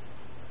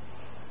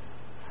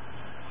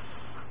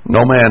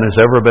 No man has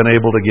ever been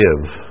able to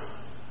give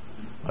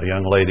a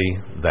young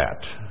lady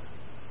that.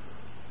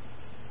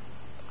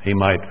 He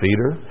might feed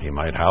her, he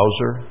might house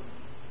her,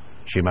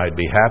 she might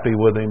be happy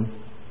with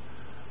him,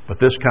 but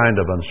this kind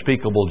of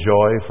unspeakable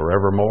joy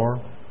forevermore,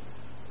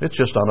 it's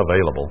just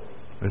unavailable.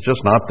 It's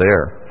just not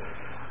there.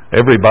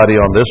 Everybody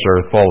on this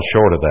earth falls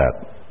short of that.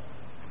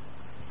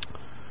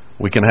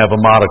 We can have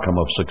a modicum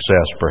of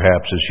success,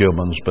 perhaps, as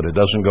humans, but it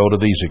doesn't go to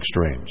these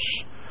extremes.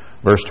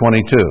 Verse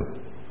 22.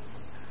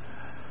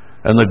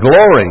 And the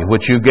glory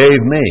which you gave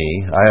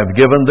me, I have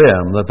given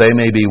them, that they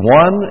may be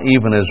one,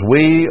 even as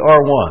we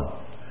are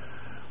one.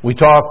 We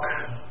talk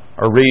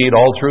or read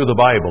all through the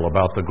Bible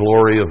about the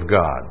glory of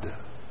God.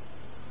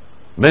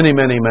 Many,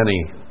 many,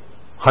 many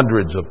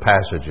hundreds of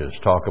passages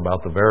talk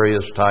about the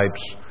various types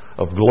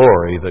of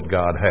glory that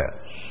God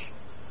has.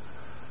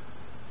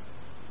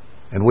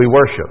 And we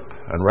worship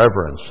and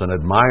reverence and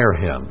admire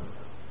Him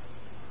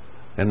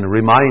and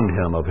remind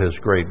Him of His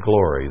great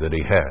glory that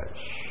He has.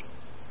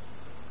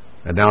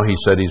 And now He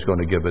said He's going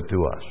to give it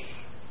to us,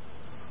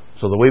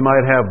 so that we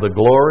might have the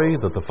glory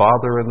that the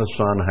Father and the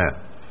Son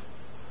have.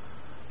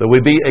 That we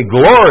be a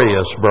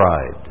glorious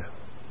bride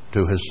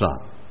to His Son.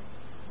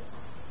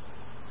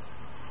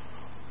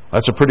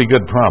 That's a pretty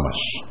good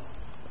promise.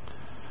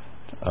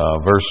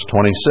 Verse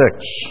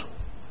 26.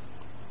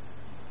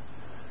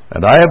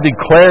 And I have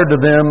declared to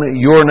them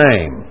your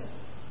name.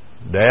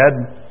 Dad,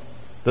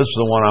 this is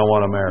the one I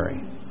want to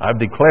marry. I've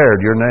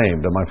declared your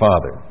name to my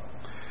father.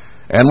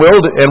 And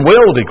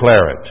will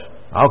declare it.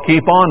 I'll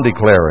keep on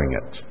declaring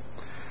it.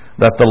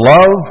 That the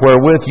love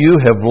wherewith you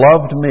have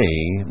loved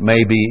me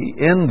may be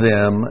in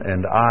them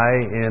and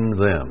I in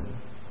them.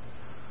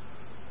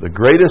 The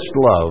greatest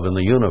love in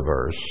the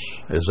universe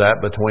is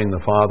that between the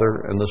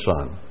Father and the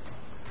Son.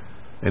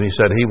 And He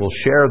said He will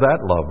share that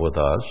love with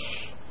us,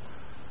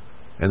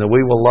 and that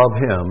we will love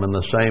Him in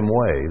the same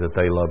way that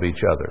they love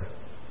each other.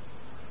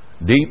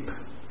 Deep,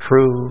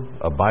 true,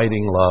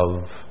 abiding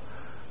love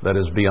that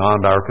is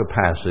beyond our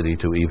capacity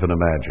to even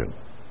imagine.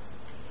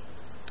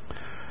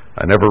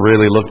 I never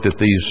really looked at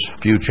these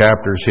few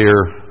chapters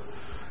here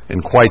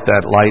in quite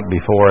that light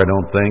before, I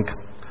don't think,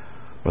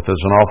 but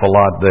there's an awful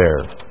lot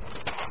there.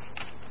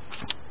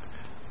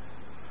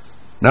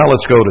 Now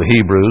let's go to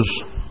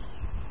Hebrews.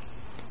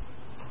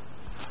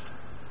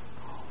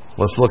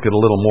 Let's look at a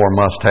little more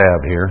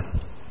must-have here.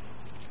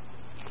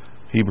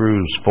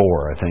 Hebrews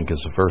 4, I think, is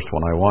the first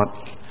one I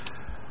want.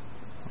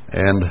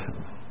 And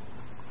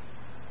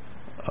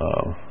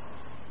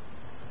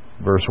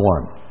verse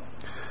 1.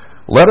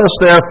 Let us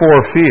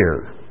therefore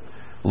fear,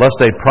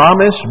 lest a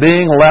promise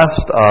being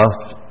left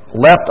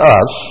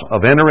us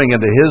of entering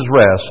into His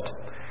rest,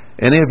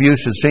 any of you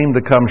should seem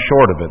to come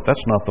short of it.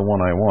 That's not the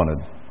one I wanted.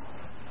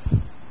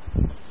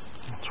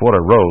 It's what I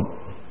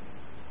wrote.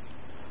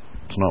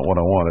 It's not what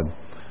I wanted.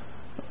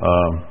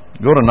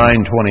 Go to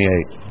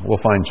 9:28. We'll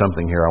find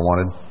something here I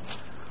wanted.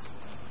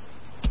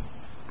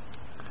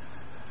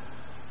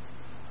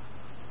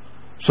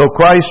 So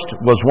Christ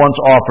was once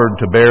offered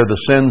to bear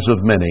the sins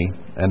of many,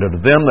 and unto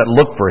them that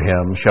look for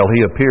Him shall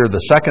He appear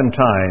the second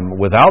time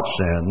without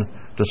sin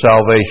to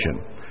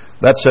salvation.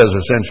 That says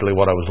essentially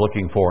what I was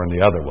looking for in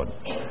the other one.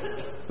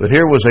 That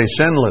here was a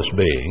sinless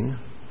being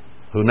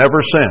who never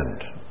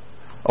sinned.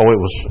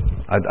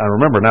 I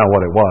remember now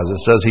what it was.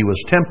 It says He was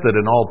tempted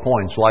in all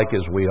points like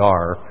as we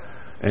are,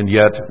 and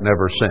yet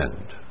never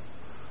sinned.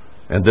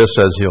 And this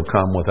says He'll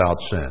come without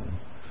sin.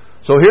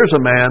 So here's a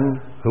man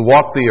who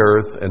walked the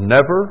earth and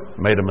never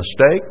made a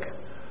mistake,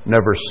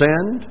 never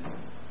sinned,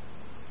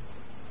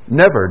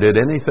 never did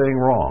anything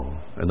wrong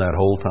in that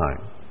whole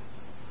time.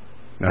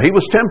 Now, He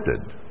was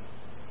tempted,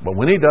 but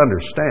we need to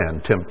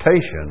understand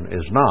temptation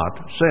is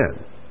not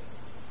sin.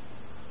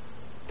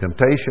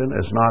 Temptation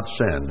is not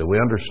sin. Do we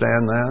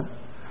understand that?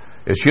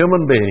 As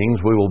human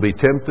beings, we will be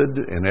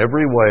tempted in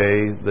every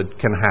way that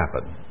can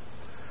happen.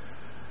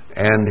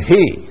 And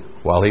He,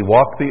 while He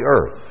walked the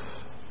earth,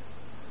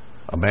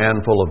 a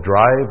man full of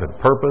drive and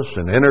purpose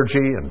and energy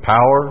and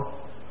power,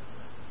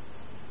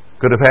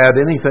 could have had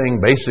anything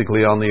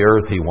basically on the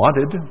earth he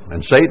wanted,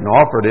 and Satan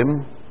offered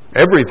him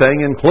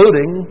everything,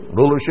 including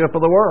rulership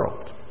of the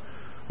world,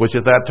 which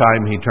at that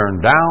time he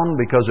turned down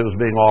because it was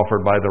being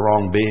offered by the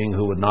wrong being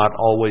who would not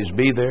always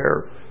be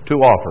there to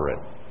offer it.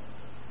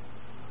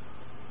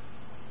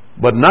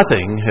 But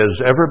nothing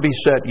has ever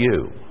beset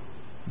you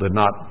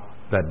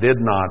that did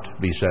not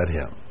beset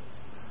him.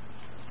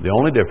 The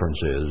only difference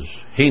is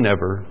he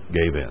never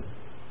gave in.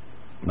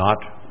 Not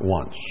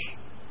once.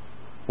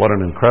 What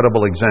an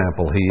incredible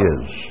example he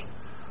is.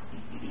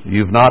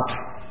 You've not,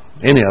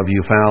 any of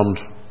you, found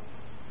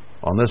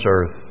on this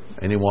earth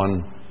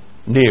anyone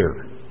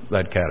near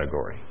that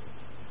category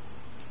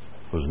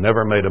who's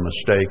never made a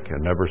mistake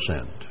and never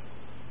sinned.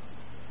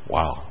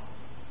 Wow.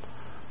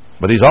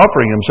 But he's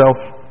offering himself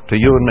to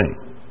you and me.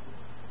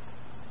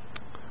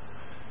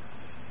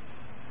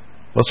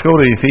 Let's go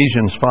to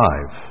Ephesians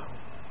 5.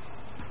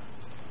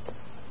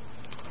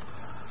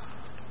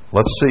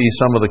 Let's see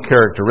some of the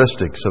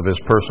characteristics of his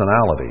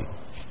personality.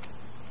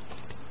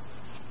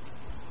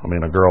 I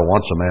mean, a girl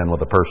wants a man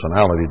with a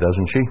personality,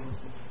 doesn't she?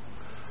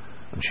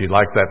 And she'd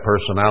like that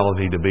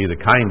personality to be the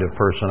kind of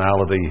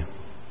personality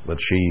that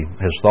she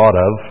has thought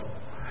of.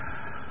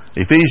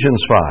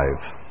 Ephesians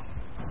 5.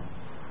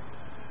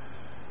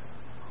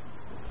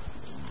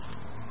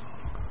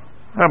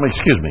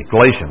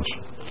 Galatians.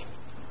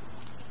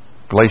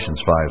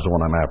 Galatians 5 is the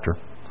one I'm after.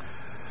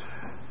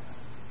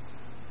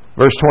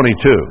 Verse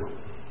 22.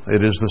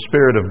 It is the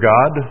Spirit of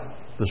God,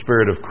 the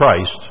Spirit of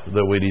Christ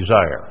that we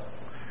desire.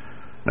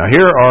 Now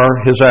here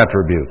are his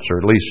attributes, or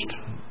at least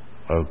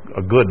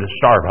a good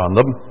start on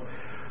them.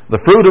 The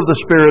fruit of the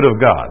Spirit of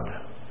God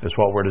is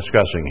what we're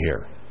discussing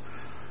here.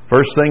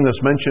 First thing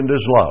that's mentioned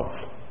is love.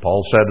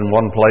 Paul said in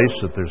one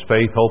place that there's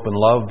faith, hope, and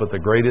love, but the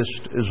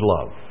greatest is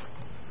love.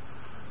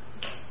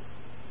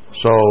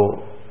 So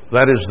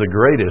that is the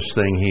greatest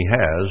thing he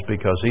has,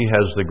 because he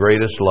has the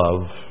greatest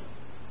love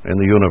in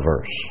the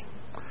universe.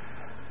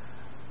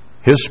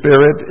 His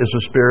spirit is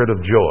a spirit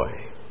of joy,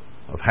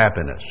 of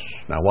happiness.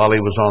 Now, while he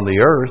was on the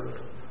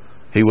earth,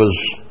 he was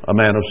a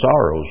man of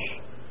sorrows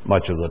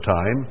much of the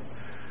time,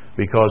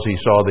 because he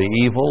saw the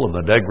evil and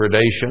the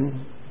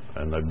degradation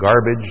and the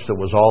garbage that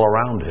was all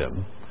around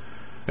him.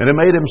 And it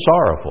made him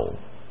sorrowful.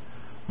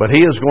 But he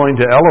is going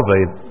to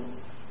elevate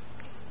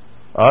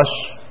us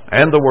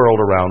and the world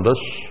around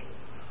us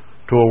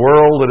to a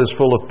world that is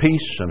full of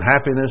peace and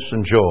happiness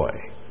and joy,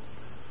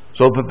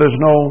 so that there's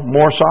no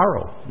more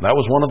sorrow. That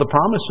was one of the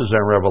promises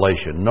in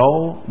Revelation.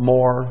 No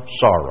more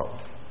sorrow.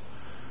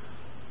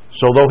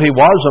 So though he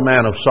was a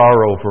man of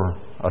sorrow for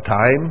a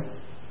time,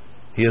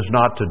 he is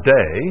not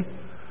today,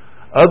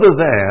 other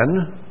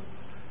than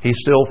he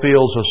still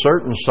feels a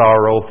certain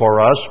sorrow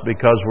for us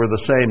because we're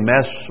the same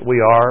mess we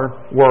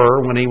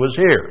were when he was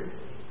here.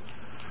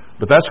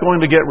 But that's going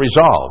to get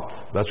resolved.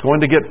 That's going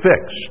to get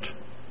fixed.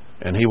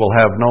 And he will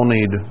have no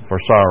need for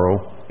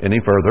sorrow any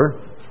further,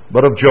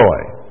 but of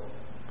joy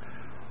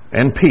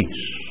and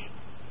peace.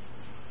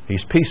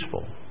 He's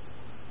peaceful.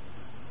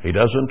 He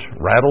doesn't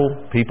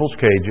rattle people's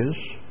cages.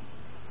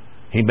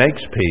 He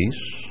makes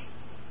peace.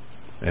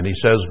 And he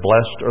says,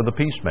 blessed are the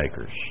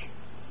peacemakers.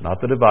 Not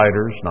the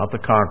dividers, not the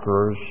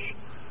conquerors,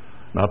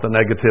 not the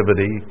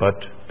negativity, but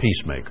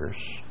peacemakers.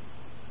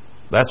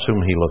 That's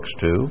whom he looks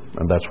to,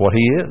 and that's what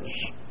he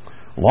is.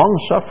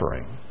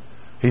 Long-suffering.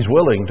 He's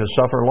willing to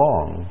suffer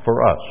long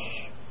for us.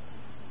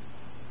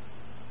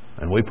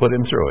 And we put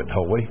him through it,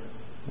 don't we?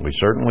 We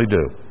certainly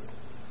do.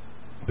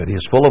 But he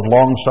is full of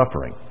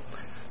long-suffering.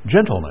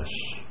 Gentleness.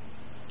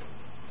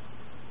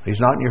 He's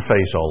not in your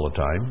face all the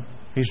time.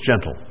 He's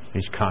gentle.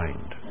 He's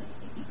kind.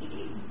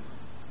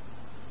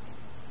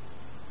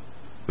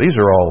 These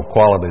are all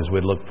qualities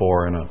we'd look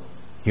for in a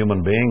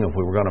human being if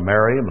we were going to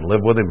marry him and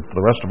live with him for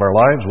the rest of our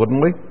lives,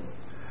 wouldn't we?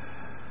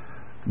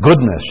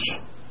 Goodness.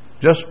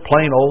 Just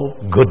plain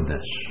old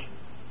goodness.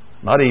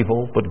 Not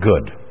evil, but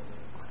good.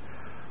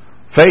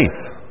 Faith.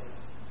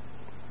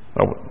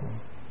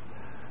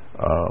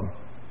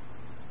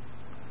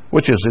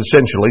 Which is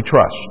essentially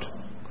trust.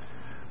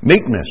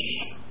 Meekness.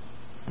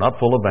 Not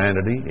full of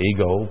vanity,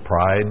 ego,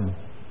 pride,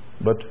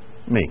 but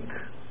meek.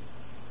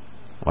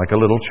 Like a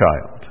little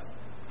child.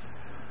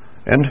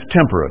 And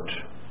temperate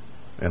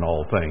in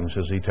all things,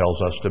 as he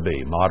tells us to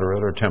be.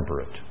 Moderate or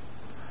temperate.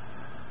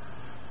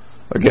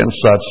 Against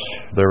such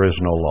there is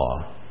no law.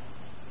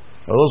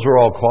 Now, those are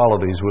all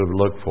qualities we would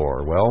look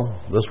for.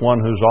 Well, this one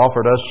who's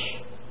offered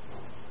us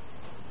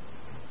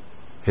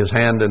his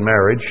hand in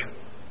marriage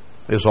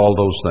is all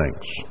those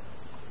things.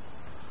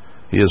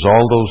 He is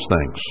all those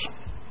things.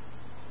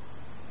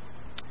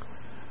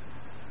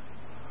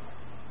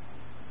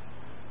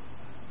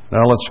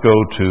 Now let's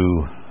go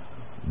to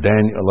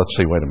Daniel. Let's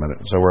see, wait a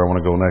minute. Is that where I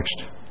want to go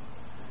next?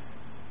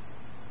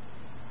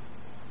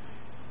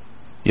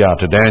 Yeah,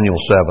 to Daniel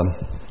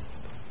 7.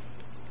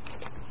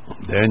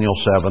 Daniel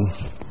 7.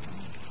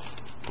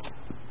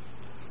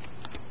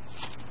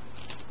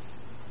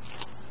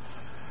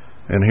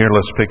 And here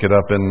let's pick it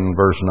up in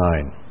verse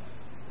 9.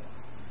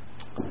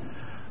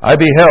 I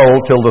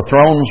beheld till the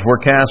thrones were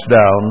cast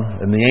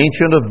down, and the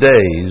Ancient of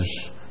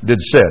Days did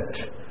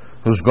sit.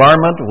 whose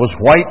garment was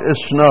white as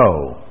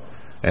snow,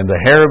 and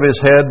the hair of his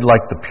head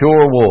like the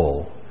pure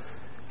wool.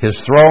 His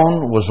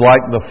throne was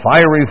like the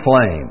fiery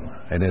flame,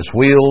 and his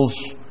wheels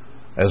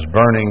as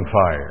burning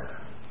fire.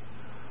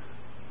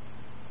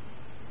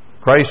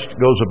 Christ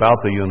goes about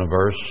the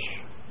universe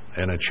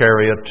in a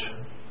chariot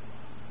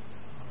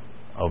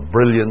of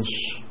brilliance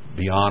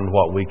beyond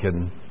what we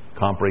can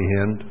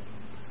comprehend.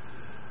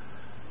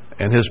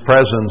 And His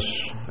presence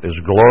is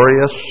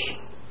glorious.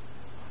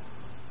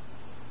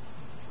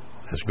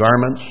 His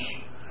garments,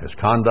 His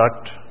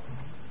conduct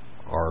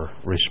are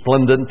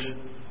resplendent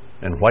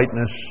in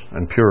whiteness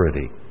and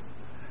purity.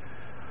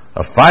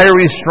 A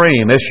fiery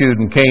stream issued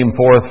and came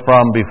forth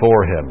from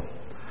before Him,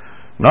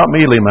 not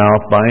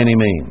mealy-mouthed by any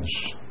means.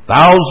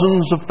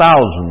 Thousands of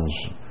thousands,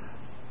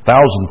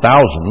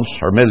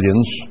 or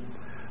millions,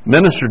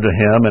 ministered to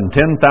Him, and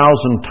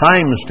 10,000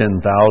 times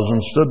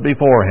 10,000 stood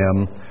before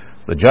Him.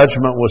 The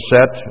judgment was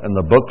set, and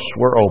the books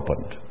were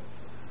opened.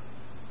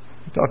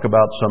 Talk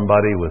about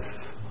somebody with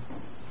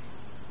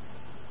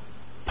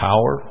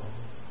power,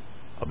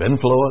 of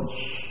influence,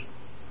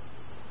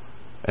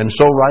 and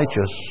so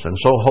righteous and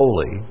so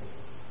holy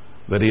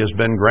that He has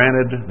been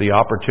granted the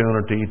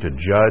opportunity to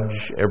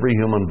judge every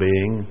human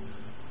being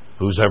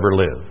who's ever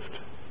lived.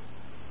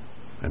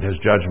 And His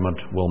judgment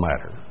will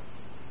matter.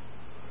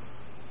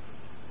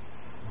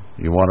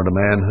 You wanted a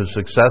man who's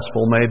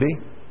successful, maybe?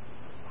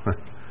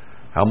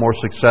 How more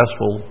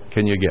successful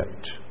can you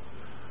get?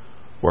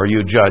 Where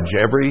you judge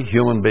every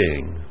human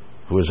being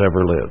who has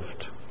ever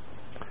lived.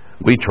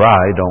 We try,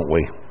 don't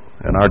we?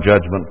 And our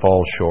judgment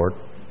falls short.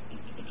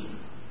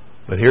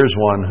 But here's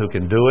one who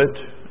can do it,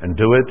 and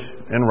do it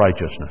in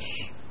righteousness.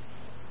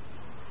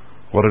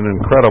 What an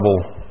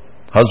incredible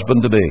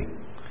husband to be.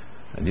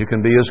 And you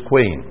can be His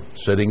queen,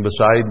 sitting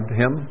beside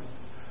Him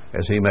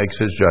as He makes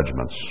His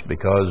judgments.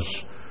 Because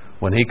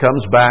when He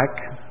comes back,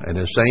 and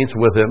His saints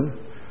with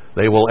Him,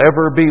 they will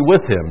ever be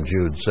with Him,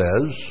 Jude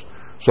says.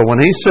 So when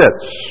He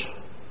sits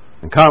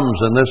and comes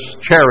in this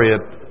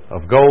chariot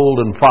of gold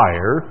and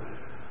fire,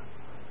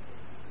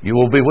 you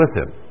will be with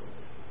Him.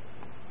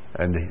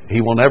 And He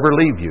will never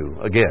leave you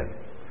again.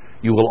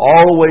 You will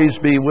always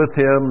be with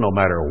Him no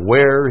matter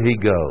where He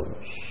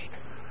goes.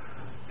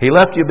 He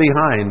left you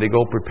behind to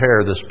go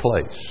prepare this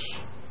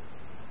place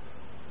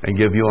and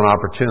give you an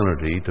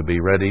opportunity to be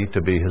ready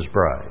to be His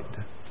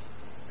bride.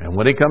 And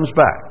when He comes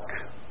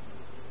back,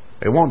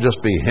 it won't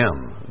just be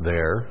Him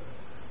there.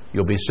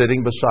 You'll be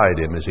sitting beside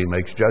Him as He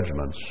makes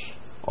judgments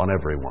on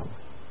everyone.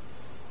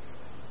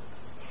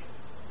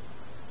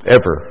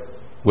 Ever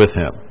with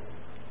Him.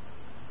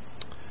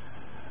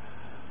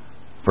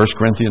 1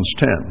 Corinthians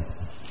 10.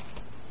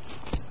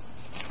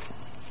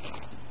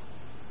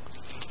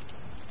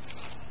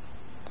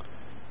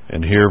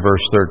 And here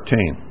verse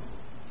 13.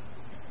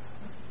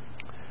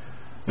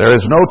 There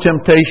is no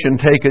temptation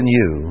taken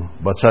you,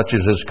 but such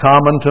as is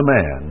common to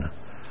man.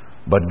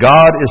 But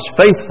God is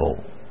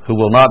faithful, who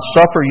will not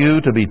suffer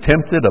you to be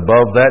tempted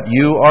above that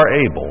you are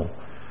able,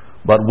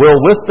 but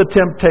will with the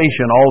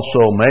temptation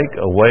also make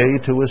a way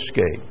to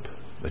escape,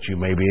 that you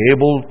may be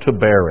able to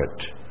bear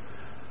it.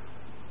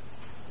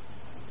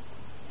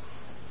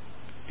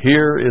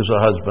 Here is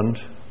a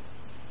husband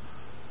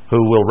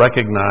who will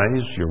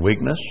recognize your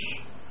weakness.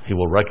 He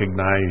will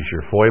recognize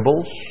your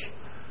foibles.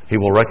 He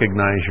will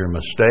recognize your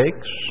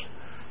mistakes.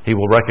 He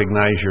will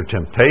recognize your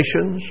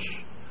temptations.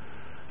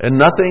 And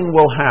nothing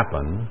will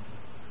happen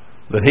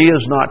that He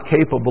is not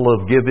capable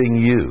of giving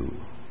you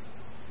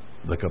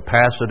the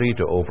capacity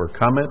to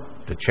overcome it,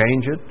 to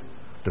change it,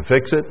 to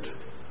fix it,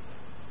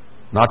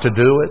 not to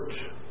do it.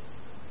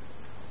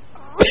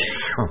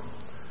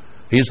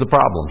 He's the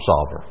problem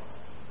solver.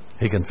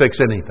 He can fix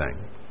anything,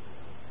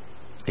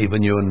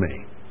 even you and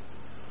me.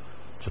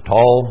 It's a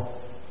tall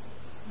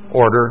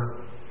order,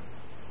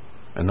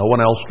 and no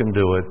one else can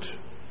do it,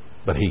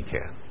 but He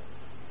can.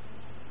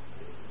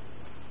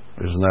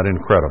 Isn't that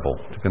incredible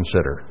to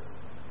consider?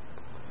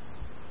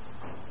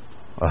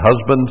 A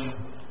husband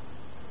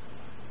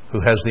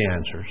who has the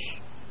answers.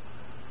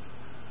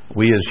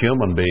 We as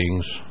human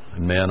beings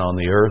and men on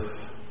the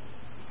earth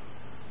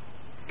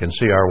can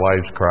see our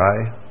wives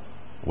cry.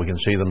 We can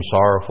see them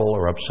sorrowful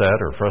or upset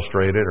or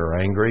frustrated or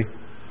angry.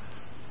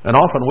 And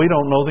often we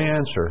don't know the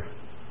answer.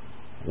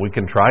 We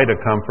can try to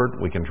comfort,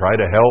 we can try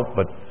to help,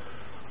 but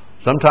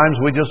sometimes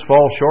we just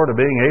fall short of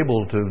being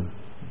able to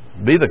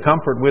be the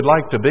comfort we'd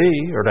like to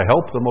be or to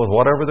help them with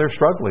whatever they're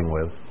struggling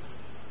with.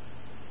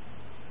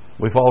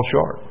 We fall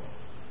short.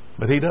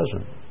 But He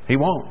doesn't. He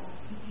won't.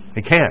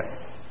 He can't.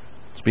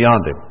 It's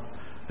beyond Him.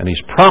 And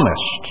He's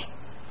promised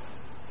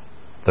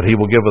that He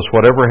will give us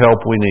whatever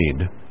help we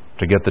need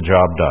to get the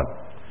job done.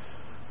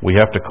 We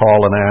have to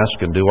call and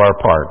ask and do our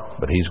part,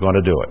 but He's going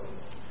to do it.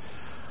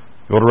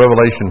 Go to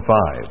Revelation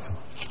 5.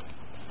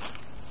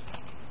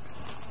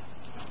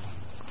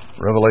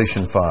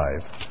 Revelation 5.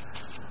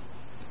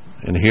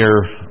 And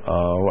here,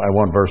 I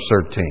want verse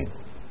 13.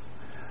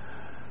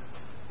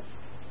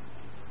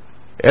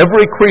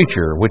 Every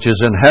creature which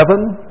is in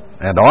heaven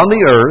and on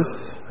the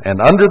earth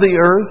and under the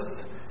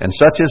earth, and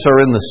such as are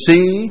in the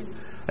sea,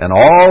 and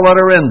all that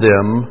are in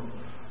them,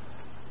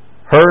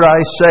 heard I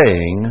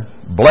saying,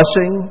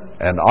 blessing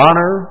and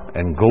honor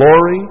and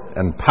glory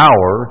and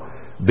power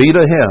be to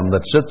him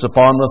that sits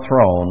upon the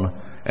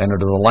throne and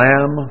to the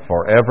Lamb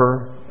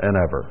forever and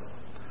ever.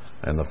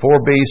 And the 4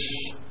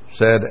 beasts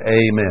said,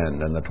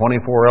 Amen. And the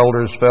 24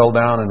 elders fell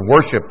down and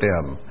worshipped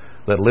him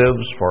that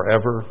lives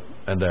forever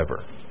and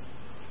ever.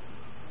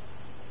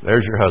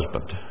 There's your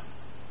husband.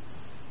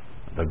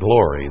 The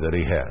glory that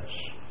he has.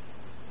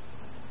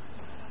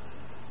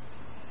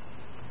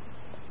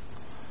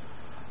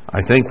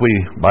 I think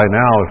we, by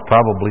now, have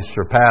probably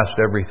surpassed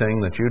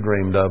everything that you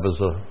dreamed of as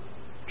a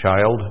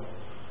child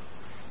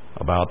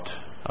about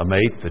a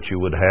mate that you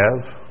would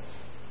have.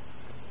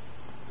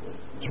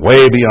 It's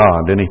way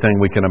beyond anything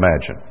we can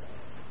imagine.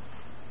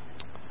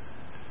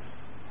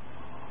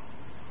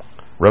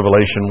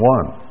 Revelation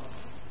 1,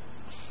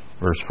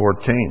 verse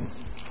 14.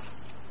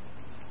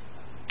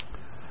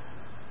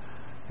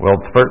 Well,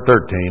 13.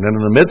 And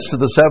in the midst of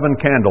the 7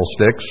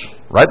 candlesticks,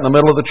 right in the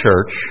middle of the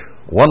church,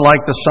 one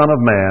like the Son of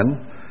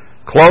Man,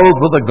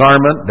 clothed with a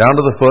garment down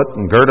to the foot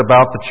and girt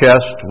about the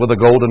chest with a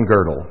golden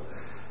girdle.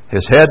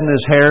 His head and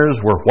his hairs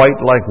were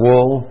white like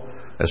wool,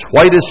 as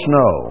white as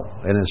snow,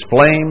 and his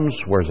flames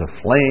were as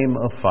a flame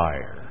of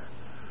fire.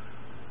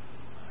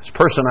 His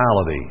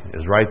personality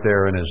is right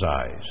there in his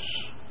eyes.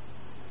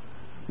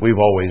 We've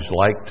always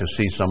liked to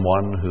see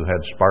someone who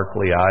had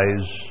sparkly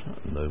eyes,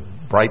 the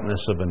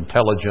brightness of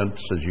intelligence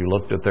as you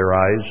looked at their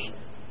eyes.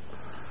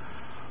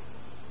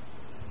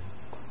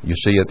 You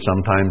see it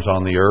sometimes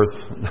on the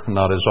earth,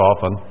 not as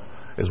often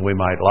as we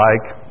might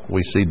like.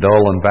 We see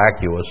dull and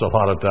vacuous a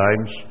lot of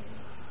times.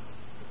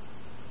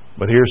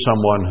 But here's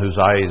someone whose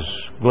eyes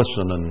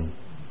glisten and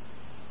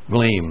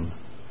gleam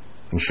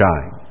and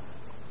shine.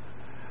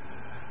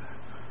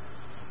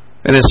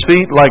 And his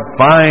feet like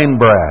fine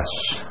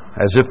brass,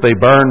 as if they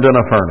burned in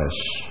a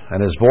furnace,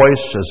 and his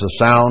voice as the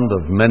sound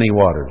of many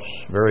waters.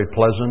 Very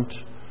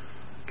pleasant,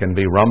 can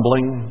be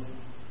rumbling,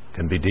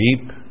 can be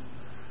deep,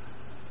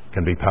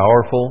 can be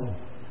powerful,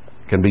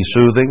 can be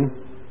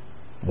soothing.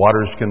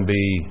 Waters can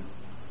be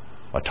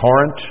a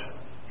torrent,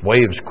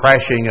 waves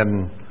crashing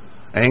in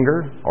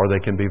anger, or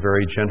they can be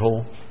very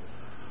gentle.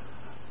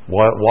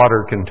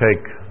 Water can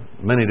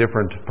take many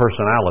different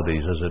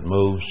personalities as it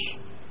moves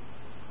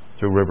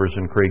through rivers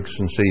and creeks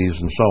and seas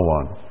and so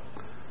on.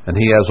 And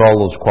he has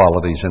all those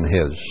qualities in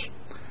his.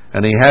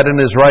 And he had in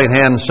his right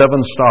hand 7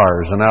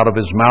 stars, and out of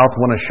his mouth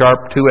went a sharp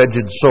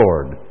 2-edged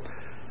sword.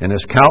 And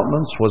his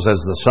countenance was as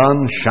the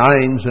sun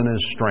shines in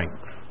his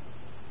strength.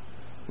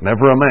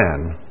 Never a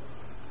man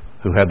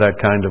who had that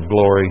kind of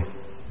glory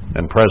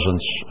and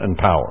presence and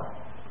power.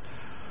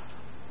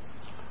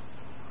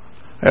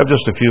 I have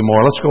just a few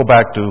more. Let's go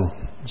back to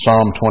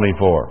Psalm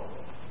 24.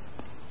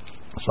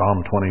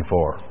 Psalm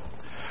 24.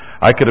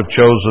 I could have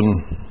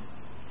chosen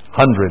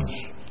hundreds,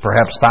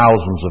 perhaps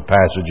thousands of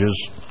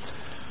passages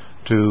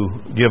to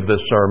give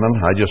this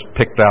sermon. I just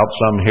picked out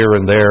some here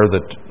and there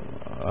that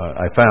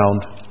I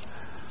found.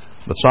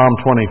 But Psalm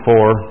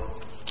 24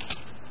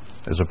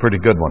 is a pretty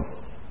good one.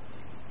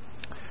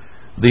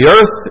 The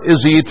earth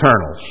is the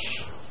eternal's.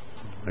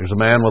 There's a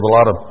man with a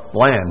lot of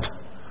land,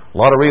 a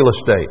lot of real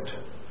estate,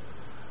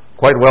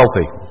 quite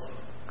wealthy.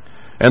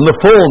 And the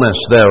fullness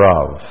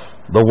thereof,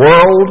 the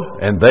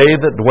world and they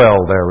that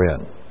dwell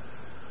therein.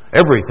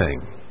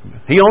 Everything.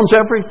 He owns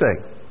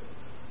everything.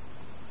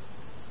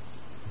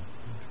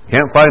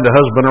 Can't find a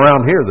husband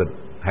around here that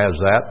has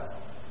that.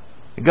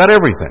 He got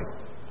everything.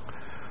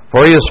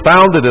 For he has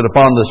founded it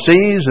upon the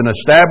seas and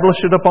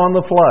established it upon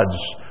the floods.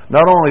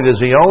 Not only does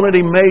he own it,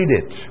 he made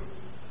it.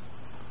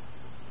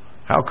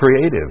 How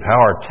creative, how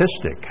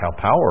artistic, how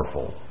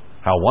powerful,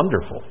 how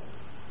wonderful.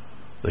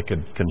 They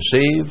could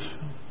conceive,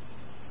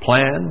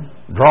 plan,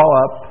 draw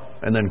up,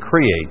 and then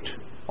create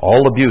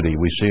all the beauty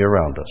we see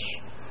around us.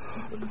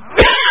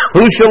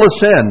 Who shall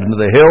ascend into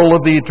the hill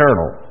of the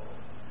eternal?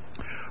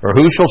 Or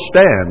who shall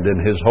stand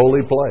in his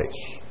holy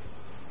place?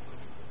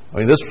 I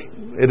mean,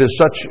 it is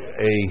such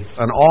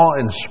an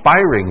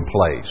awe-inspiring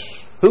place.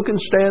 Who can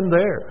stand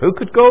there? Who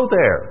could go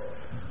there?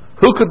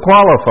 Who could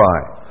qualify?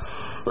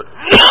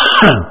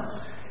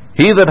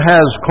 He that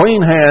has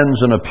clean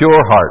hands and a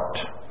pure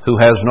heart, who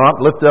has not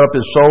lifted up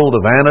his soul to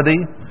vanity,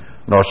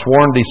 nor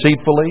sworn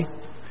deceitfully,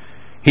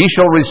 he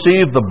shall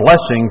receive the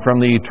blessing from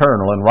the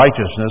eternal and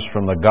righteousness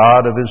from the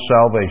God of his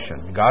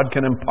salvation. God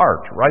can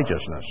impart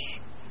righteousness.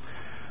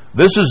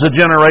 This is the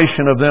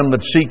generation of them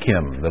that seek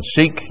him, that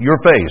seek your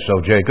face,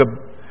 O Jacob.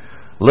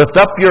 Lift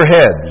up your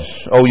heads,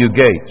 O you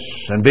gates,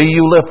 and be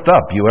you lift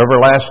up, you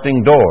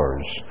everlasting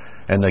doors,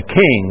 and the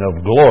King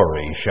of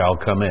glory shall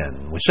come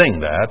in. We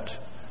sing that.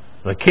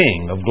 The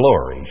King of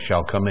glory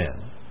shall come in.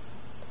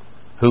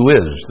 Who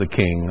is the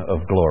King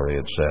of glory,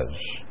 it says.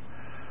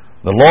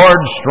 The Lord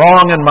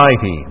strong and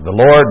mighty, the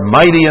Lord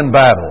mighty in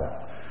battle.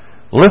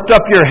 Lift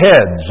up your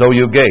heads, O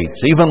you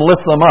gates, even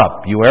lift them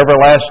up, you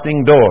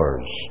everlasting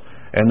doors,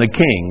 and the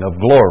King of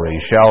glory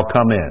shall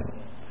come in.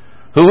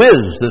 Who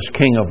is this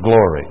King of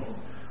glory?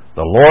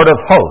 The Lord of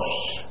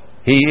hosts.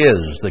 He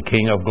is the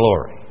King of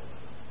glory.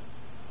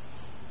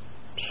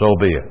 So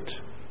be it.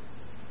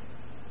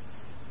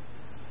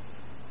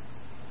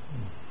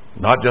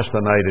 Not just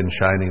a knight in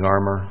shining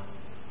armor,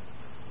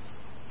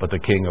 but the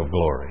King of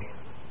glory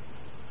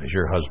is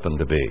your husband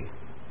to be.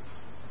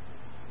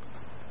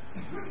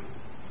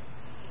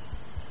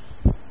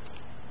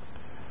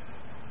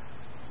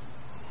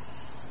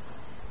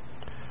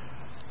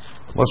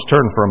 Let's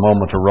turn for a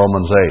moment to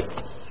Romans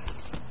 8.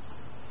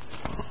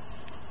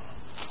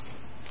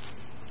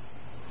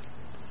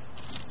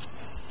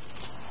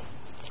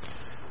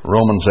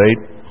 Romans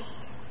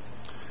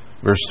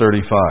 8, verse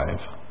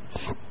 35.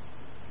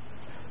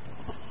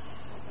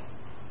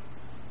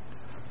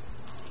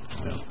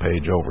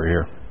 Page over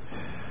here.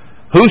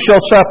 Who shall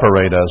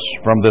separate us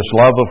from this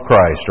love of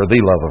Christ, or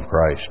the love of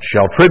Christ?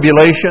 Shall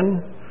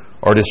tribulation,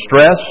 or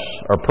distress,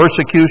 or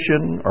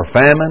persecution, or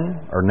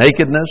famine, or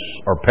nakedness,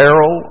 or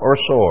peril, or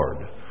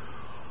sword?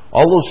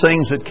 All those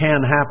things that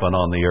can happen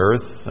on the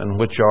earth, and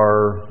which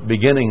are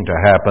beginning to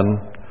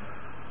happen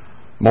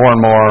more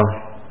and more,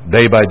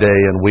 day by day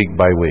and week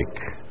by week.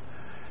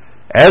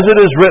 As it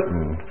is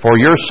written, for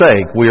your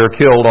sake we are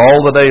killed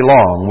all the day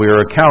long, we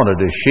are accounted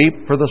as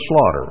sheep for the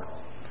slaughter.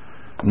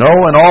 No,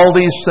 in all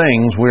these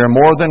things we are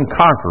more than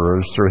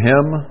conquerors through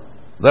Him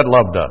that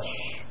loved us.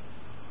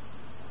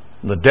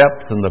 The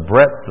depth and the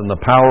breadth and the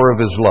power of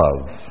His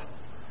love.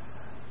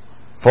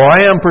 For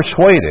I am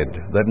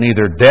persuaded that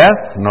neither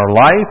death, nor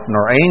life,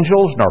 nor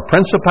angels, nor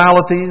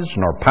principalities,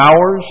 nor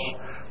powers,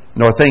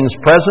 nor things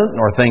present,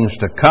 nor things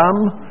to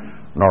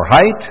come, nor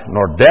height,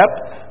 nor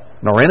depth,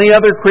 nor any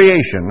other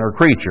creation or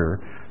creature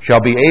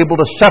shall be able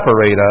to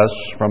separate us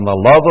from the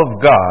love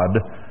of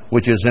God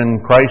which is in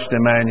Christ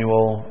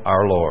Emmanuel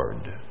our Lord.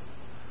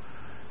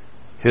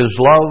 His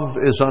love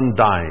is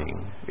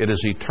undying. It is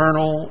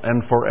eternal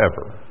and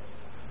forever.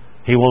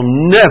 He will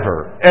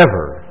never,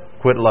 ever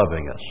quit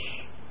loving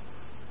us.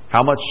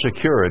 How much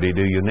security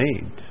do you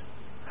need?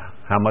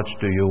 How much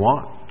do you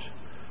want?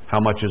 How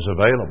much is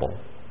available?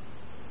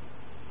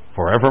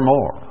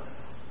 Forevermore.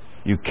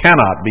 You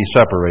cannot be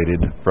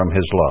separated from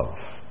His love.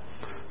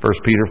 1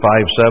 Peter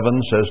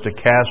 5:7 says to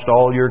cast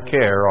all your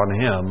care on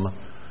Him,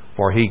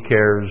 for He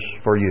cares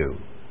for you.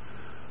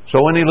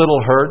 So any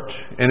little hurt,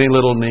 any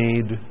little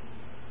need,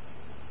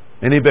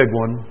 any big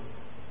one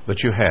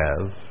that you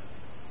have,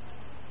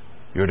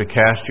 you're to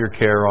cast your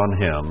care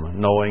on Him,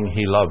 knowing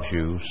He loves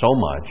you so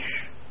much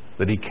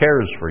that He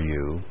cares for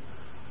you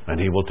and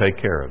He will take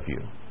care of you.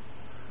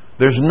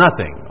 There's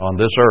nothing on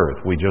this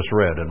earth, we just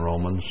read in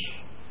Romans,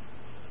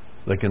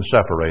 that can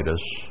separate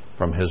us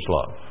from His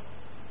love.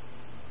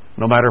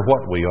 No matter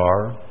what we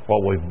are,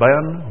 what we've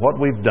been, what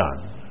we've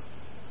done,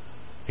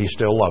 He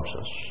still loves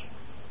us.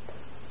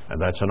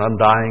 And that's an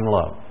undying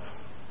love.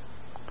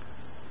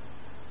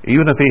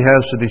 Even if He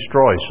has to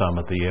destroy some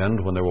at the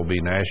end, when there will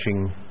be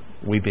gnashing,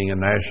 weeping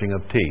and gnashing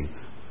of teeth,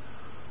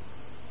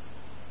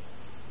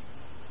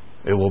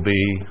 it will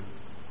be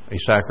a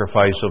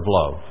sacrifice of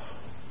love.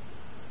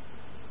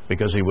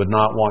 Because He would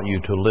not want you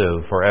to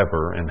live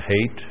forever in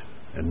hate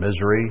and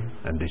misery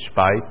and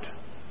despite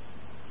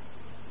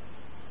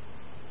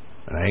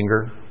and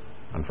anger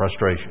and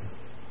frustration.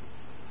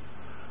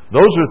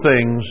 Those are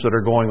things that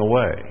are going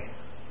away.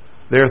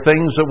 They are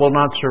things that will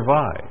not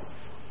survive.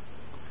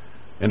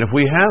 And if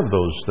we have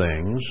those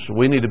things,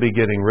 we need to be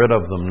getting rid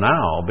of them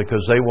now,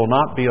 because they will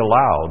not be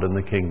allowed in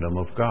the kingdom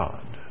of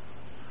God.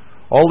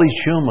 All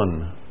these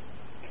human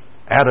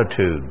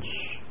attitudes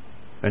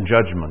and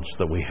judgments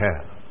that we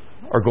have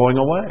are going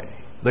away.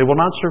 They will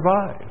not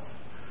survive.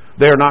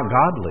 They are not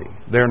godly.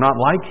 They are not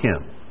like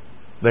Him.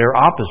 They are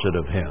opposite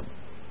of Him.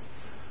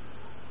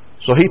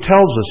 So He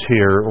tells us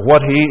here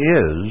what He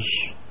is,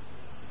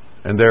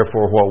 and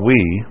therefore what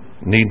we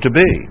need to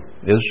be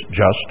is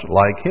just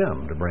like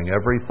Him, to bring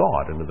every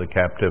thought into the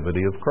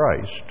captivity of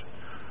Christ,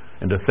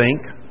 and to think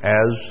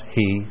as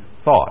He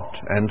thought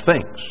and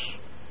thinks.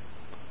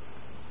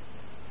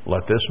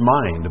 Let this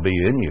mind be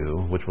in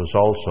you, which was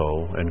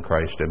also in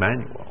Christ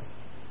Emmanuel.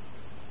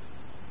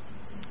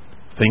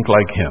 Think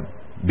like Him.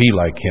 Be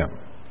like Him.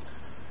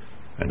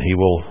 And He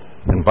will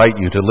invite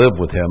you to live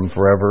with Him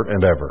forever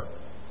and ever.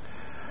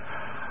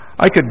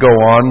 I could go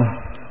on.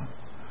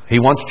 He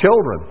wants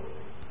children.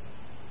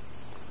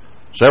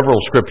 Several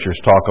scriptures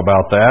talk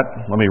about that.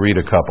 Let me read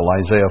a couple.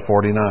 Isaiah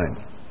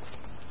 49.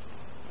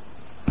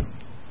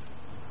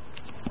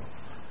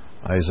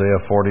 Isaiah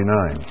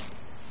 49.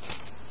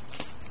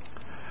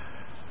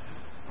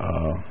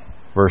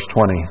 Verse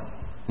 20.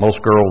 Most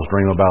girls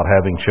dream about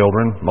having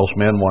children. Most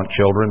men want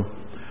children.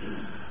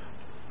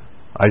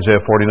 Isaiah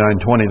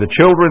 49:20. The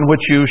children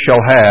which you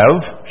shall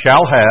have,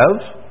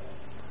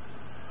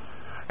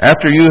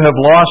 after you have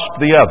lost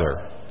the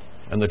other.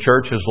 And the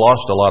church has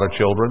lost a lot of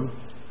children.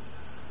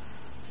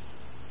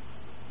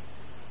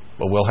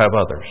 But we'll have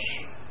others.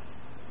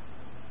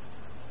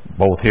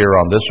 Both here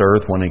on this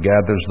earth when He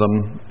gathers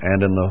them,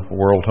 and in the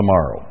world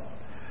tomorrow.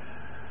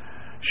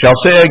 Shall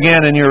say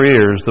again in your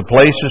ears, the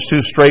place is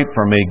too strait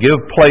for me. Give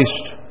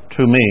place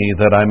to me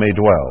that I may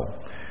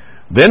dwell.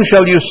 Then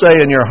shall you say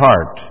in your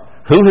heart,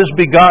 who has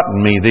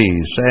begotten me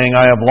these, saying,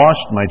 I have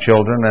lost my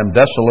children, and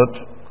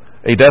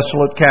a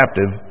desolate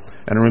captive,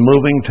 and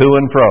removing to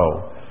and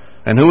fro.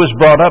 And who has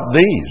brought up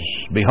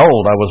these?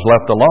 Behold, I was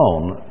left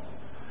alone.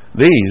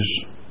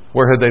 These,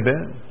 where had they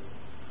been?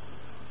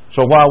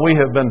 So while we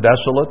have been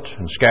desolate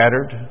and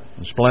scattered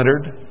and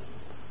splintered,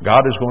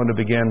 God is going to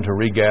begin to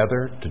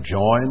regather, to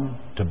join,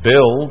 to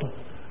build,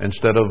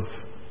 instead of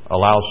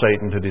allow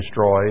Satan to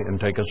destroy and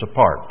take us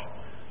apart.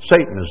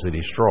 Satan is the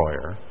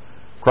destroyer.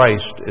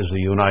 Christ is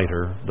the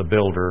uniter, the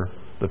builder,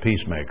 the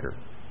peacemaker.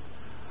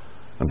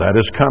 And that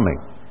is coming.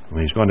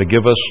 He's going to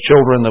give us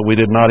children that we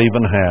did not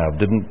even have,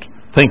 didn't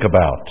think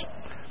about.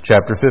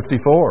 Chapter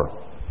 54,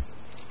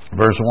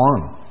 verse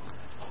 1.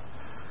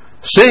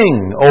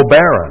 Sing, O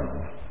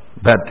barren,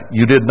 that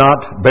you did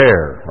not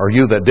bear, or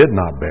you that did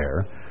not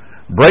bear.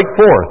 Break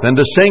forth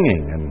into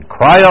singing and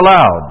cry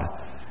aloud,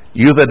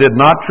 you that did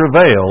not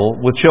travail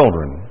with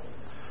children.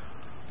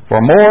 For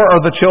more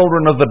are the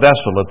children of the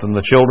desolate than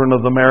the children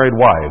of the married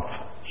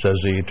wife, says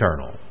the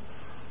Eternal.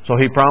 So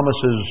He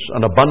promises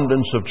an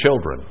abundance of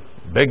children,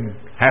 big,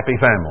 happy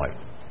family.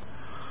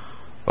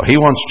 Well, He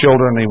wants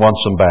children, He wants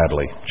them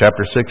badly.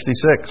 Chapter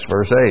 66,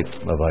 verse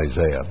 8 of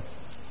Isaiah.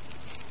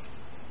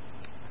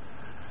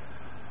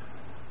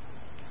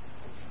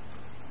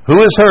 Who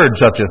has heard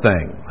such a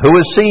thing? Who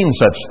has seen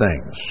such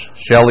things?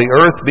 Shall the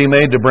earth be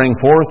made to bring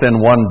forth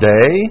in one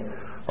day?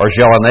 Or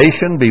shall a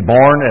nation be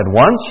born at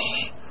once?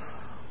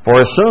 For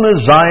as soon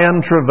as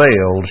Zion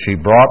travailed, she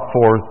brought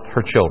forth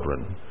her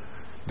children.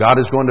 God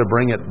is going to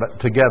bring it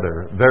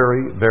together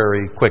very,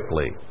 very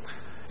quickly.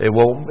 It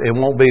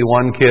won't be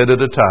one kid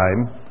at a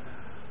time.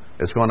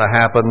 It's going to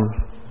happen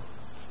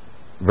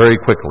very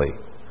quickly.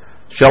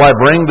 Shall I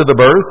bring to the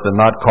birth and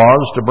not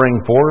cause to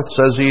bring forth,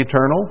 says the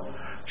Eternal?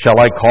 Shall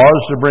I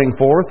cause to bring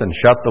forth and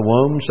shut the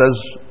womb,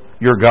 says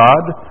your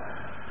God?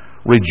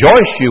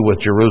 Rejoice you with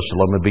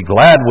Jerusalem and be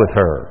glad with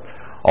her,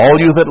 all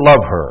you that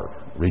love her.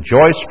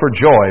 Rejoice for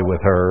joy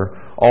with her,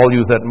 all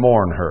you that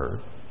mourn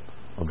her.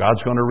 Well,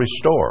 God's going to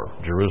restore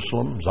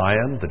Jerusalem,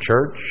 Zion, the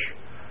church,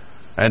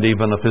 and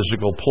even a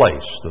physical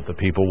place that the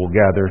people will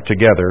gather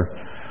together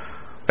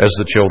as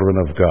the children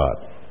of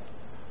God.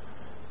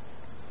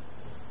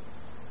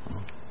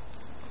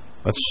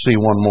 Let's see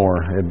one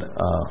more in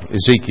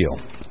Ezekiel.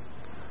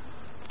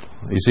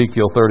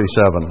 Ezekiel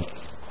 37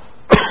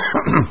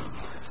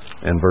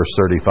 and verse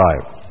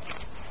 35.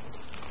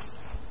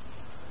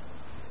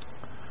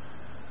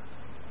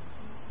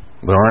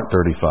 There aren't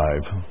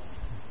 35.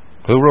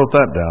 Who wrote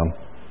that down?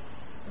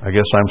 I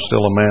guess I'm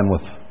still a man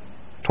with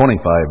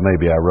 25,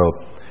 maybe I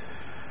wrote.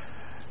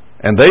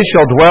 And they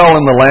shall dwell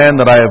in the land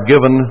that I have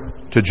given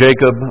to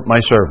Jacob my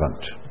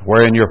servant,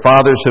 wherein your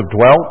fathers have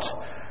dwelt,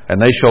 and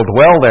they shall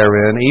dwell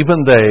therein,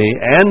 even they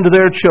and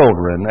their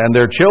children, and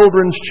their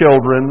children's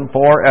children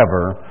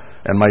forever,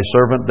 and my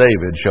servant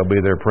David shall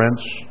be their prince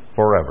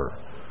forever.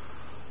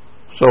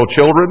 So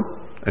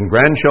children and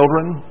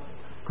grandchildren,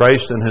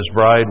 Christ and His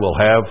bride will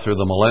have through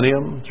the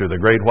millennium, through the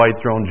great white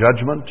throne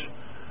judgment,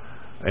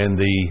 and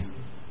the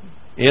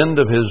end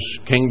of His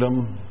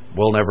kingdom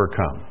will never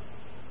come.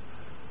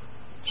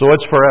 So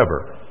it's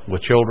forever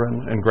with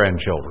children and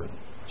grandchildren.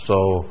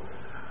 So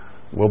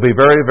we'll be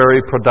very,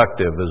 very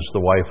productive as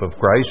the wife of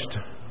Christ.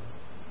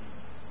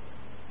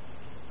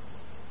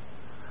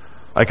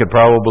 I could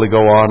probably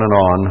go on and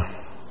on,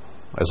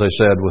 as I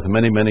said, with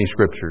many, many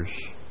scriptures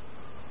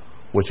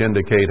which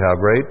indicate how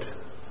great,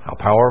 how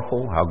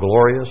powerful, how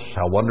glorious,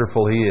 how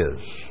wonderful He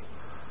is,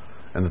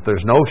 and that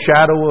there's no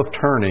shadow of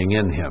turning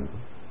in Him,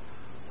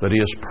 that He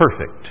is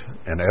perfect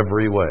in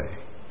every way.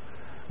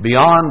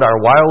 Beyond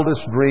our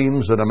wildest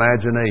dreams and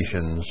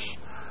imaginations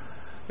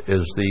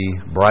is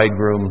the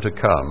bridegroom to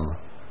come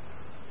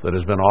that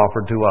has been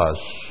offered to us.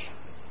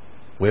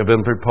 We have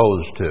been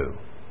proposed to.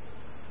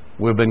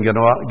 We've been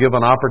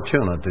given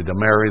opportunity to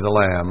marry the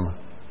Lamb,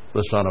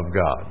 the Son of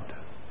God,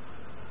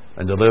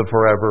 and to live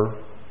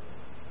forever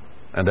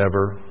and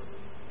ever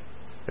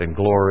in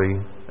glory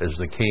as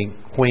the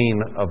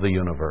Queen of the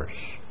universe.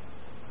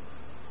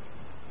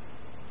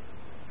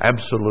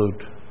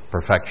 Absolute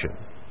perfection.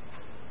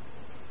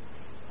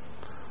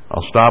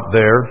 I'll stop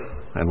there,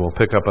 and we'll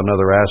pick up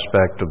another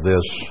aspect of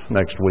this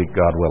next week,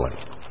 God willing.